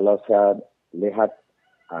kalau saya lihat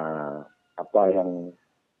apa yang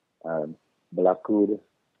berlaku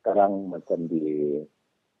sekarang macam di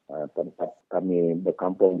tempat kami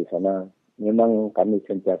berkampung di sana, memang kami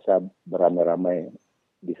sentiasa beramai-ramai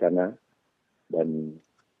di sana, dan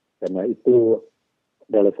karena itu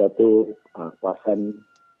adalah satu kawasan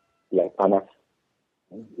yang panas,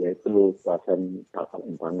 yaitu kawasan kapal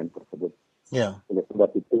empangan tersebut. Oleh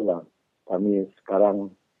sebab itulah kami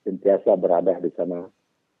sekarang sentiasa berada di sana,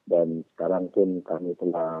 dan sekarang pun kami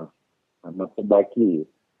telah memperbaiki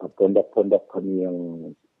pondok-pondok kami yang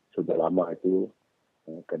sudah lama itu,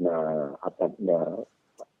 kena atapnya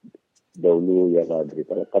dahulu ialah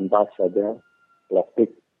daripada kanvas saja,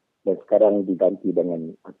 plastik, dan sekarang diganti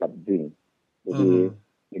dengan atap zinc. Jadi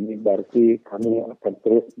ini berarti kami akan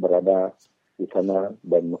terus berada di sana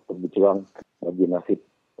dan berjuang bagi nasib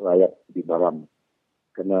rakyat di Baram.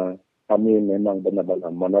 Kerana kami memang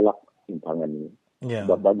benar-benar menolak impangan ini.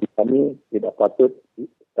 Sebab bagi kami tidak patut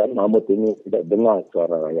dan Mahmud ini tidak dengar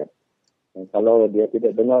suara rakyat. Dan kalau dia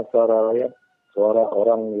tidak dengar suara rakyat, suara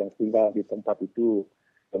orang yang tinggal di tempat itu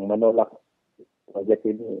yang menolak projek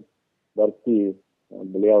ini, berarti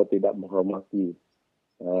beliau tidak menghormati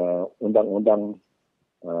undang-undang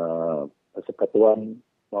persekutuan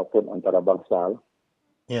maupun antarabangsa.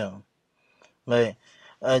 Ya, baik.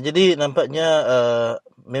 Jadi nampaknya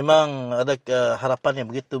memang ada harapan yang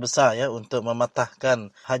begitu besar ya untuk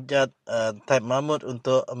mematahkan hajat Taib Mahmud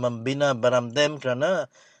untuk membina Baram Dam, kerana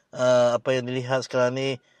apa yang dilihat sekarang ni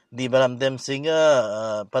di Baram Dam, sehingga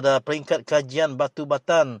pada peringkat kajian batu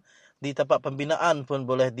batan di tempat pembinaan pun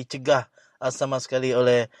boleh dicegah sama sekali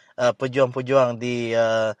oleh pejuang-pejuang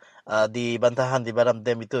di bantahan di Baram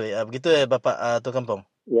Dam itu. Begitu ya Bapak Tua Kampung?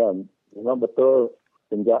 Ya, memang betul.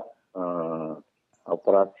 Sejak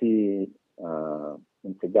operasi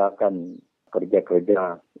mencegahkan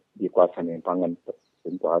kerja-kerja di kawasan empangan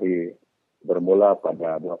tempoh hari bermula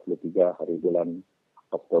pada 23 hari bulan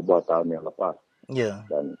Oktober tahun yang lepas.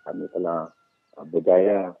 Dan kami telah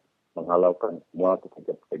berjaya menghalaukan semua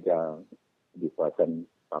pekerja-pekerja di kawasan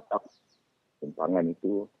tapak empangan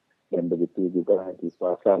itu, dan begitu juga di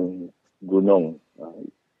kawasan gunung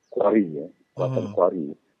kuari, kawasan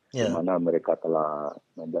kuari, di mana mereka telah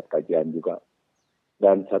membuat kajian juga.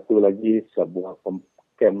 Dan satu lagi, sebuah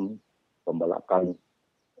kem pembalakan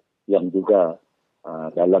yang juga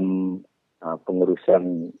dalam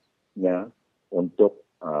pengurusannya untuk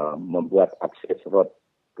membuat akses road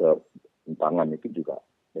ke empangan itu juga.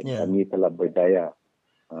 Dan kami telah berdaya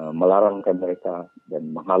melarangkan mereka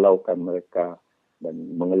dan menghalaukan mereka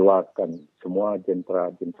dan mengeluarkan semua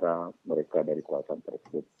jentera-jentera mereka dari kawasan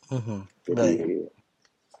tersebut. Jadi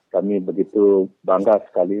kami begitu bangga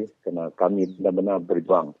sekali kerana kami benar-benar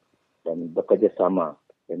berjuang dan bekerjasama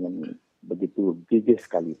dengan begitu gigih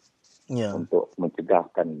sekali untuk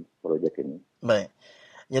mencegahkan projek ini. Baik.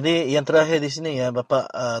 Jadi yang terakhir di sini ya Bapak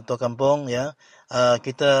Tua Kampung ya,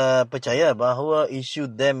 kita percaya bahawa isu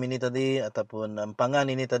dam ini tadi ataupun empangan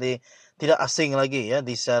ini tadi tidak asing lagi ya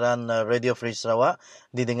di siaran Radio Free Sarawak,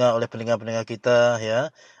 didengar oleh pendengar-pendengar kita ya.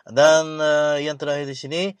 Dan yang terakhir di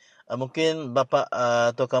sini mungkin Bapak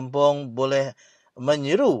Tua Kampung boleh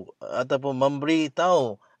menyeru ataupun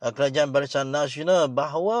memberitahu Kerajaan Barisan Nasional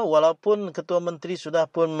bahawa walaupun Ketua Menteri sudah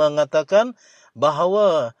pun mengatakan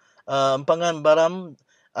bahawa empangan Baram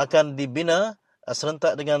akan dibina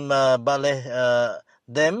serentak dengan balai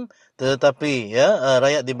dam, tetapi ya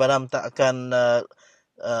rakyat di Baram tak akan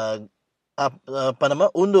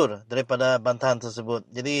undur daripada bantahan tersebut.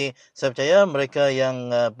 Jadi saya percaya mereka yang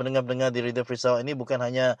pendengar-pendengar di Radio Free Sarawak ini bukan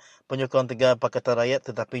hanya penyokong Tiga Pakatan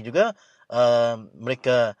Rakyat, tetapi juga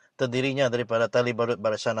mereka terdirinya daripada Tali Barut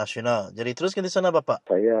Barisan Nasional. Jadi teruskan di sana Bapak.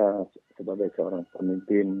 Saya sebagai seorang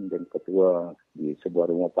pemimpin dan ketua di sebuah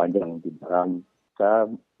rumah panjang di Baram, saya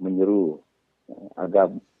menyeru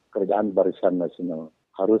agar Kerajaan Barisan Nasional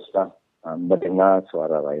haruslah mendengar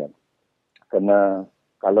suara rakyat. Kerana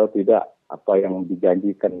kalau tidak, apa yang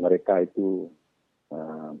dijanjikan mereka itu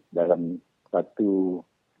dalam satu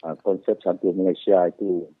konsep satu Malaysia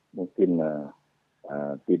itu mungkin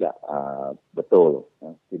tidak betul,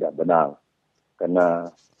 tidak benar. karena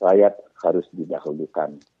rakyat harus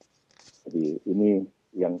didahulukan. Jadi ini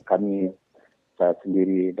yang kami, saya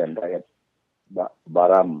sendiri dan rakyat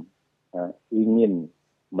Baram ingin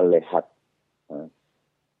melihat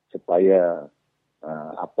supaya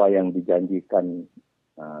apa yang dijanjikan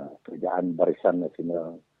kerajaan Barisan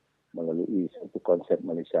Nasional melalui satu konsep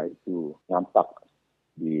Malaysia itu nampak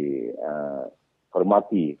dihormati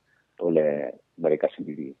oleh mereka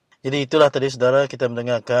sendiri. Jadi itulah tadi saudara, kita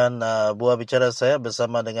mendengarkan buah bicara saya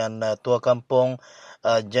bersama dengan Tua Kampung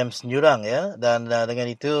James Nyurang ya, dan dengan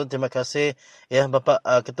itu terima kasih ya Bapak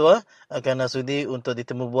Ketua kerana sudi untuk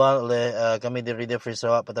ditemu bual oleh kami di Radio Free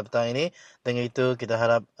Sarawak petang-petang ini. Dengan itu kita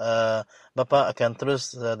harap Bapak akan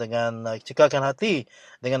terus dengan cekalkan hati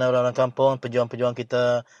dengan orang-orang kampung, pejuang-pejuang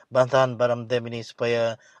kita, bantahan Baram Dam ini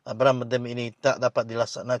supaya Baram Dam ini tak dapat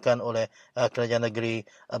dilaksanakan oleh Kerajaan Negeri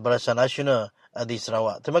Barisan Nasional di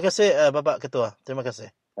Sarawak. Terima kasih Bapak Ketua. Terima kasih.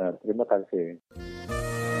 Terima kasih.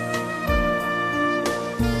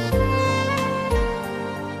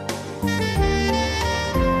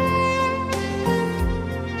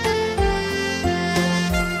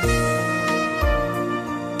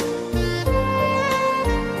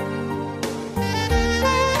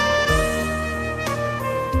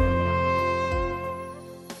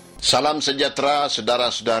 Salam sejahtera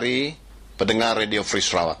saudara-saudari pendengar Radio Free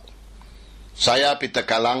Sarawak. Saya Peter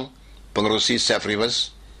Kalang, pengerusi Safe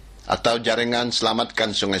Rivers atau Jaringan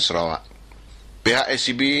Selamatkan Sungai Sarawak. Pihak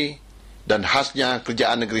SCB dan khasnya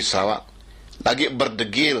Kerajaan Negeri Sarawak lagi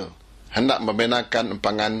berdegil hendak membenarkan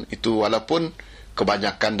empangan itu walaupun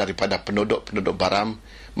kebanyakan daripada penduduk-penduduk Baram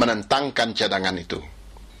menentangkan cadangan itu.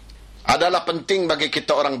 Adalah penting bagi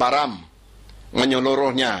kita orang Baram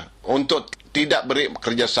menyeluruhnya untuk tidak beri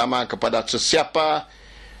kerjasama kepada sesiapa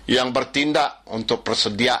yang bertindak untuk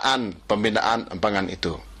persediaan pembinaan empangan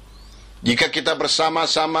itu. Jika kita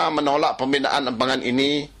bersama-sama menolak pembinaan empangan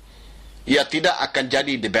ini, ia tidak akan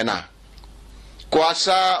jadi dibina.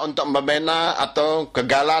 Kuasa untuk membina atau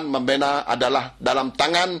kegagalan membina adalah dalam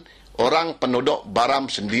tangan orang penduduk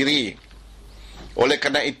Baram sendiri. Oleh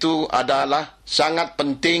kerana itu adalah sangat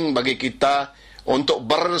penting bagi kita untuk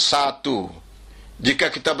bersatu.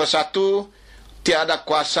 Jika kita bersatu, tiada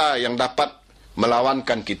kuasa yang dapat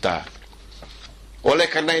melawankan kita. Oleh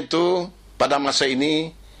kerana itu, pada masa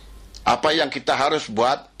ini, apa yang kita harus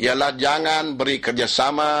buat ialah jangan beri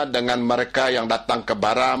kerjasama dengan mereka yang datang ke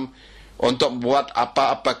Baram untuk buat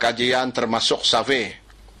apa-apa kajian termasuk survey.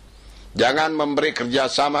 Jangan memberi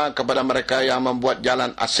kerjasama kepada mereka yang membuat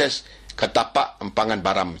jalan akses ke tapak empangan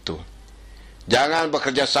Baram itu. Jangan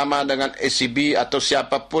bekerjasama dengan SCB atau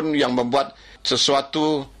siapapun yang membuat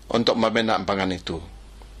sesuatu untuk membina empangan itu.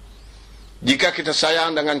 Jika kita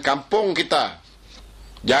sayang dengan kampung kita,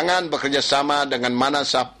 jangan bekerjasama dengan mana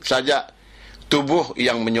saja tubuh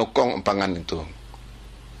yang menyokong empangan itu.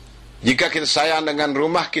 Jika kita sayang dengan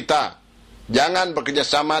rumah kita, jangan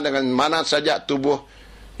bekerjasama dengan mana saja tubuh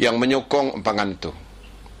yang menyokong empangan itu.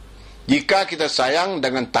 Jika kita sayang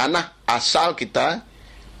dengan tanah asal kita,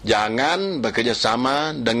 jangan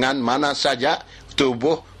bekerjasama dengan mana saja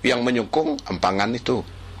tubuh yang menyokong empangan itu.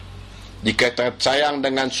 Jika kita sayang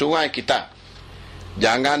dengan sungai kita,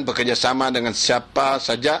 jangan bekerjasama dengan siapa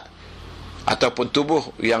saja ataupun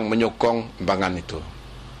tubuh yang menyokong empangan itu.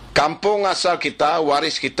 Kampung asal kita,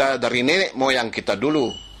 waris kita dari nenek moyang kita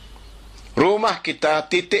dulu. Rumah kita,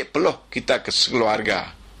 titik peluh kita ke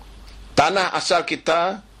keluarga. Tanah asal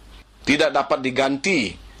kita tidak dapat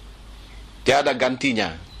diganti. Tiada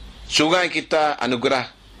gantinya. Sungai kita anugerah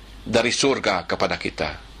dari surga kepada kita.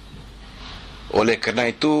 Oleh kerana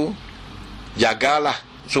itu, jagalah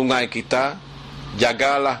sungai kita,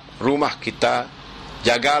 jagalah rumah kita,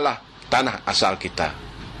 jagalah tanah asal kita.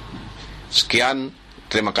 Sekian,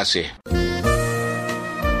 terima kasih.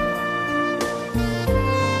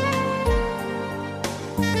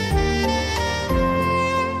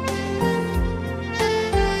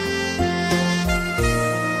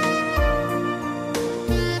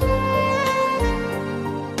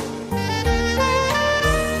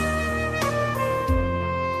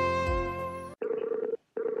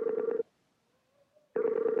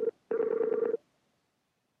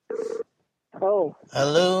 Oh.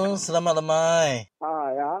 Halo, selamat lemai.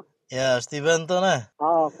 Ya. Ya, Steven tu lah.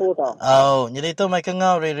 Aku tahu. Jadi tu mai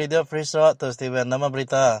kengau di Radio Free Sarawak tu, Steven. Nama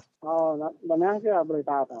berita. Banyak sih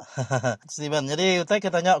berita tu. Steven, jadi utai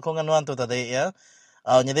kita tanya konganuan tu tadi ya.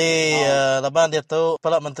 Jadi laban dia tu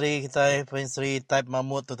Kepala Menteri kita Sri Taib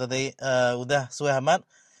Mahmud tu tadi udah suai amat.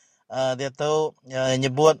 Dia tu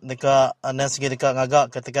nyebut dekat segi dekat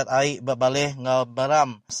ngagak ketika air berbalik ngau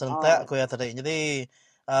Baram serentak ko ya tadi. Jadi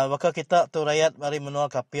bakal kita tu rakyat mari menua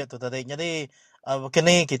kapiat tu tadi. Jadi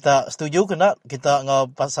Kini kita setuju ke nak kita ngau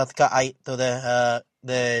pasal ka air tu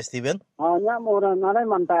de Steven? Nya moran nare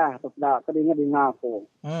mantah tu dak kedinga dinga ko.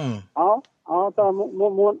 To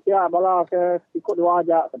mu ya bala ke ikut dua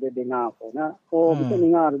aja ke dinga ko na. Ko bisa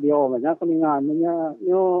ninga dia nya ko ninga nya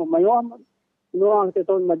nyo mayo nuang te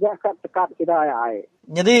ton majak tekat kita ai.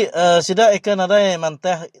 Jadi sida ikan ada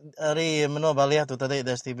mantah hari menua baliah tu tadi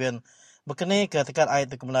de Steven. Bekeni ke tekat air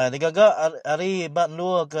tu kemelai. Digaga hari bat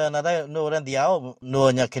nu ke nada nu orang diau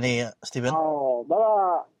nuanya kini Steven.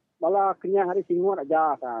 Bala kenya hari singur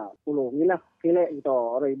aja ka. Puluh ngilah kile itu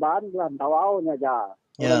riban lan tawau nya aja.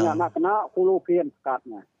 Orangnya nak kena puluh kian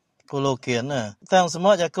tekatnya. Puluh kian nah. Tang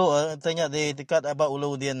semua jago tanya di dekat aba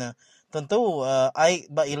ulu dia nah. Tentu air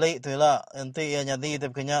ba ilai tu lah. Nanti yang jadi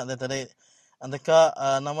tu kenya tadi andaka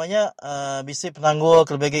namanya bisi penangguh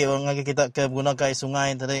kelebagi orang kita ke gunakan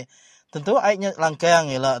sungai tadi. Tentu airnya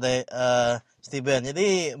langkang ialah dari Steven.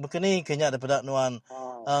 Jadi begini kenya daripada nuan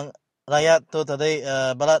rakyat tu tadi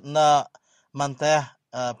barat nak mantah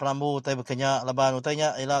perambu tai berkenya laban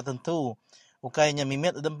utainya ialah tentu ukainya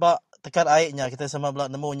mimit dempak tekat airnya kita sama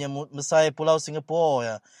belak nemunya mesai pulau Singapura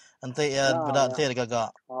ya. Nanti daripada nanti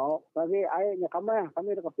gagak. Bagi airnya kami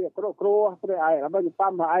dah kapir keruh pada air. Laban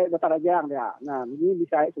pam air besar ajang dia. Nah, ini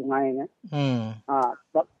bisa air sungainya.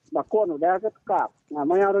 Bakun udah tekap. Nah,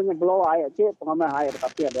 mayarnya blow air cik pengamai air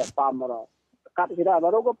tapi ada pam ro. Tekap tidak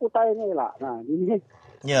baru ke putai ni lah. Nah, ini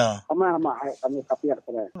Kami air kami kapir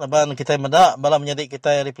pada. Laban kita medak bala menjadi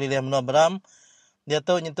kita dari pilihan menua beram. Dia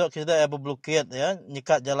tahu nyentuk kita berblokir ya,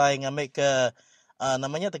 nyekat jalai ngambil ke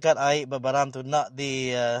namanya tekat air bebaram tu nak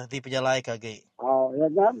di pejalai kaki. Ya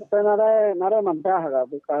kan, nare mantah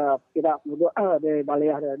ka tidak mudah di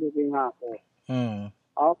baliah di pinga ko.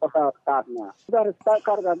 Pasal tekatnya. Sudah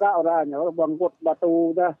start gagak orangnya, orang bangkut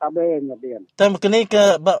batu dah sabenya dia. Tapi kini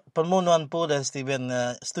ke permohonan pu dan Steven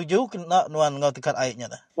setuju nak nuan ngau tekat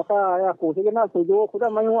airnya dah. Maka ya aku sih nak setuju, aku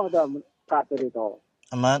dah mayu dah kat itu.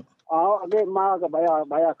 Aman. Age mal ke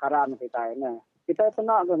bayar karan kita ini. Kita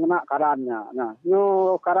kena karannya. Nah,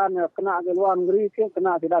 nyo karannya kena ke luar negeri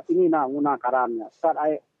kena tidak tinggi nak guna karannya. Start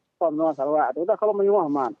air pemnuan Sarawak tu dah kalau mayu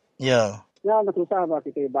aman. Ya. Nya susah ba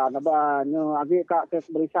kita iban ba nyo agi ka ke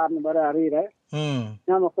berisan pada hari deh.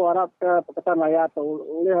 Nya mau harap ke Pakatan Raya tu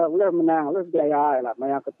boleh menang, boleh jaya lah,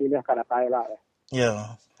 maya kepilih kada kai lah.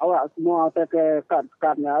 Ya. Awak semua ke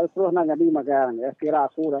kadnya terus nak jadi magang ya kira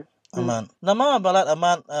asur. Aman. Nama balat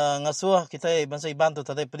aman ngasuh kita bangsa iban tu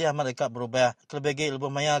tadi pilih aman dekat berubah. Kelebih lebih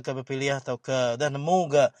maya ke berpilih atau ke dan nemu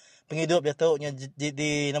ke penghidup dia tu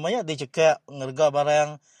di namanya dicekak ngerga barang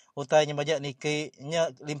utainya bajak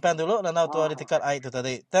nikinya limpan dulu dan tu ada tekat air tu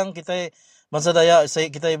tadi. Tang kita bangsa daya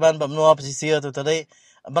kita iban benua pesisir tu tadi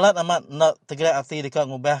balat amat nak tergerak hati dekat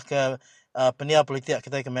ngubah ke penia politik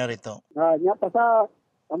kita ke mari tu. Nya pasal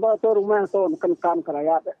amba tu rumah tu kan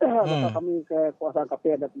rakyat. Kami ke kuasa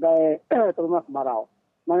KP dan tu rumah kemarau.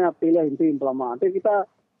 Mana pilih inti implemen. Nanti kita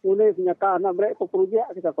boleh punya nak break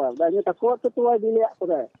projek kita kau. Dan kita takut ketua dilihat tu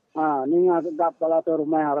dah. Ni agak kalau tu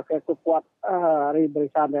rumah harus kuat hari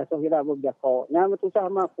berisan dah. So kita berbiak kau. Nya susah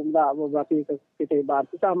mak kumda berarti kita iban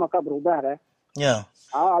susah maka berubah dah. Ya.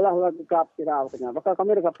 Allah lagi kap kira punya. Maka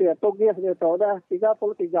kami dekat dia togias dia tu dah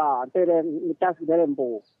 33 antara mitas dari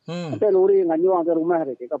empu. Antara luri nganyuang ke rumah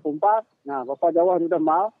dia 34. Nah, bapa Jawa sudah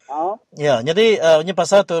mal. Ya, jadi nya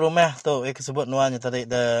pasal tu rumah tu sebut nuannya tadi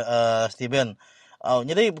Steven.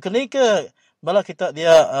 Jadi kini ke bala kita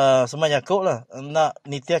dia semua yakuk lah nak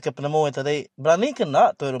nitia ke penemu tadi berani ke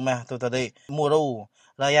nak tu rumah tu tadi muru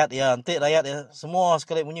rakyat ya nanti rakyat ya semua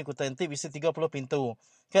sekali bunyi kota nanti bisa 30 pintu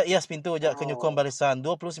ke yes pintu aja ke nyukong barisan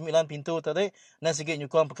 29 pintu tadi dan sikit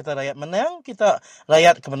nyukong perkataan rakyat menang kita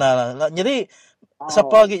rakyat kebenaran jadi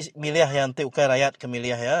siapa lagi milih yang nanti ukai rakyat ke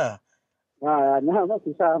milih ya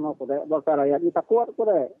susah mau bakal rakyat kita kuat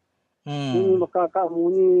kuda. Ini bakal kamu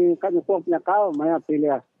ni kan nyukong punya kau maya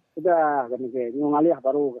pilih sudah kan ke ngalih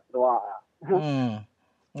baru kedua.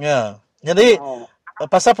 Ya. Jadi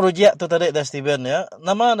pasal projek tu tadi dah Steven ya.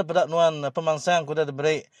 Nama daripada nuan pemangsang kuda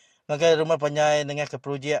diberi ngagai rumah penyai dengan ke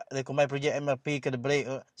projek kumai projek MRP ke diberi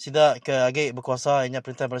sida ke agi berkuasa inya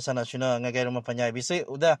Perintah Barisan Nasional ngagai rumah penyai bisi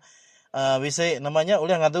udah bisi namanya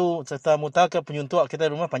boleh ngadu serta muta ke penyuntuk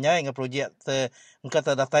kita rumah penyai ngah projek engkau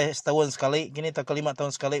datai setahun sekali kini tak ke 5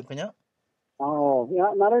 tahun sekali punya.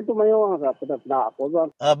 Ya nare tu mayo agak pada apa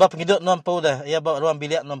ba penghidup nompo dah ya ba ruang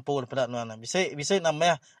bilik nompo pada nuan bisa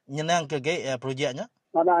namanya nyenang ke projeknya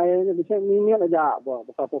ada airnya bisa minit aja bukan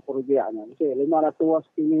projeknya bisa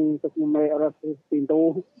 500 kini untuk membayar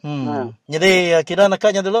pintu. Jadi kira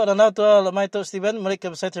nakanya dulu dan tu lemai tu Steven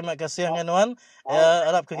mereka saya terima kasih dengan nuan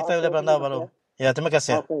harap kita boleh berandau baru ya terima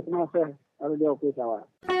kasih. Terima kasih. Ada dia okey sawah.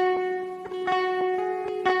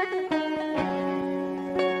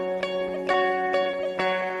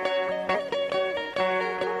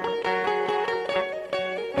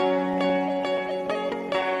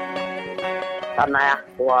 tanah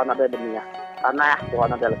tua nade dunia, tanah tua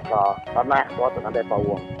nade leka, tanah tua nade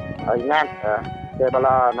pawang. Ingat, saya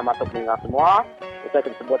bala nama tu peningat semua. Kita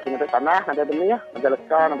sebut dengan tanah nade dunia, nade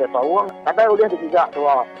leka, nade pawang. Kadai udah dijak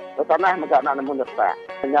tua. Tanah megak nak nemu desak.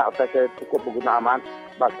 Hanya saya cukup berguna aman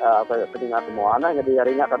bag peningat semua. Nah, jadi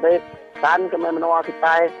harinya tadi kan kami menua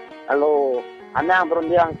kita lalu anak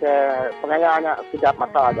berundiang ke pengayanya sekejap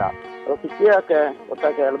mata aja. Lalu fikir ke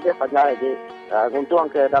lebih panjang lagi untung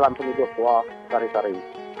ke dalam penghidup tua sehari-hari.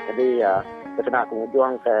 Jadi kena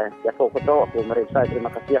pengunjung ke Jakob Ketua, aku meriksa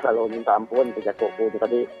terima kasih kalau minta ampun ke Jakob itu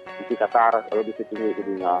tadi di Qatar kalau di sini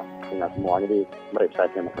dengan semua. Jadi meriksa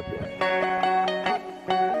terima kasih.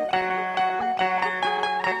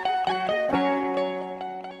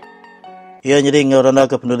 Ya, jadi ngorana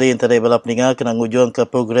ke penduli yang tadi bala peningat kena ngujung ke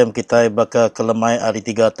program kita bakal kelemai hari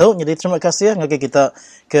 3 tu. Jadi terima kasih ngaki kita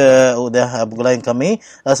ke udah bergulain kami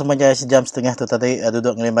semuanya sejam setengah tu tadi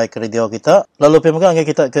duduk ngelimbai ke radio kita. Lalu pemagang ngaki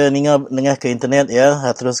kita ke nengah ke internet ya,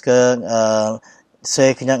 terus ke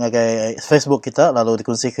saya kenyak ngagai Facebook kita, lalu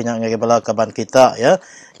dikongsi kenyak ngagai bala kaban kita ya.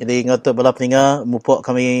 Jadi ngotot bala peningat mupuk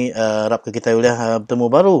kami rap ke kita ulah bertemu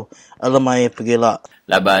baru lemai pergila.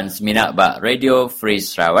 Laban seminak bak Radio Free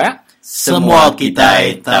Sarawak. Semua kita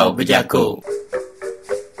tahu berjaku.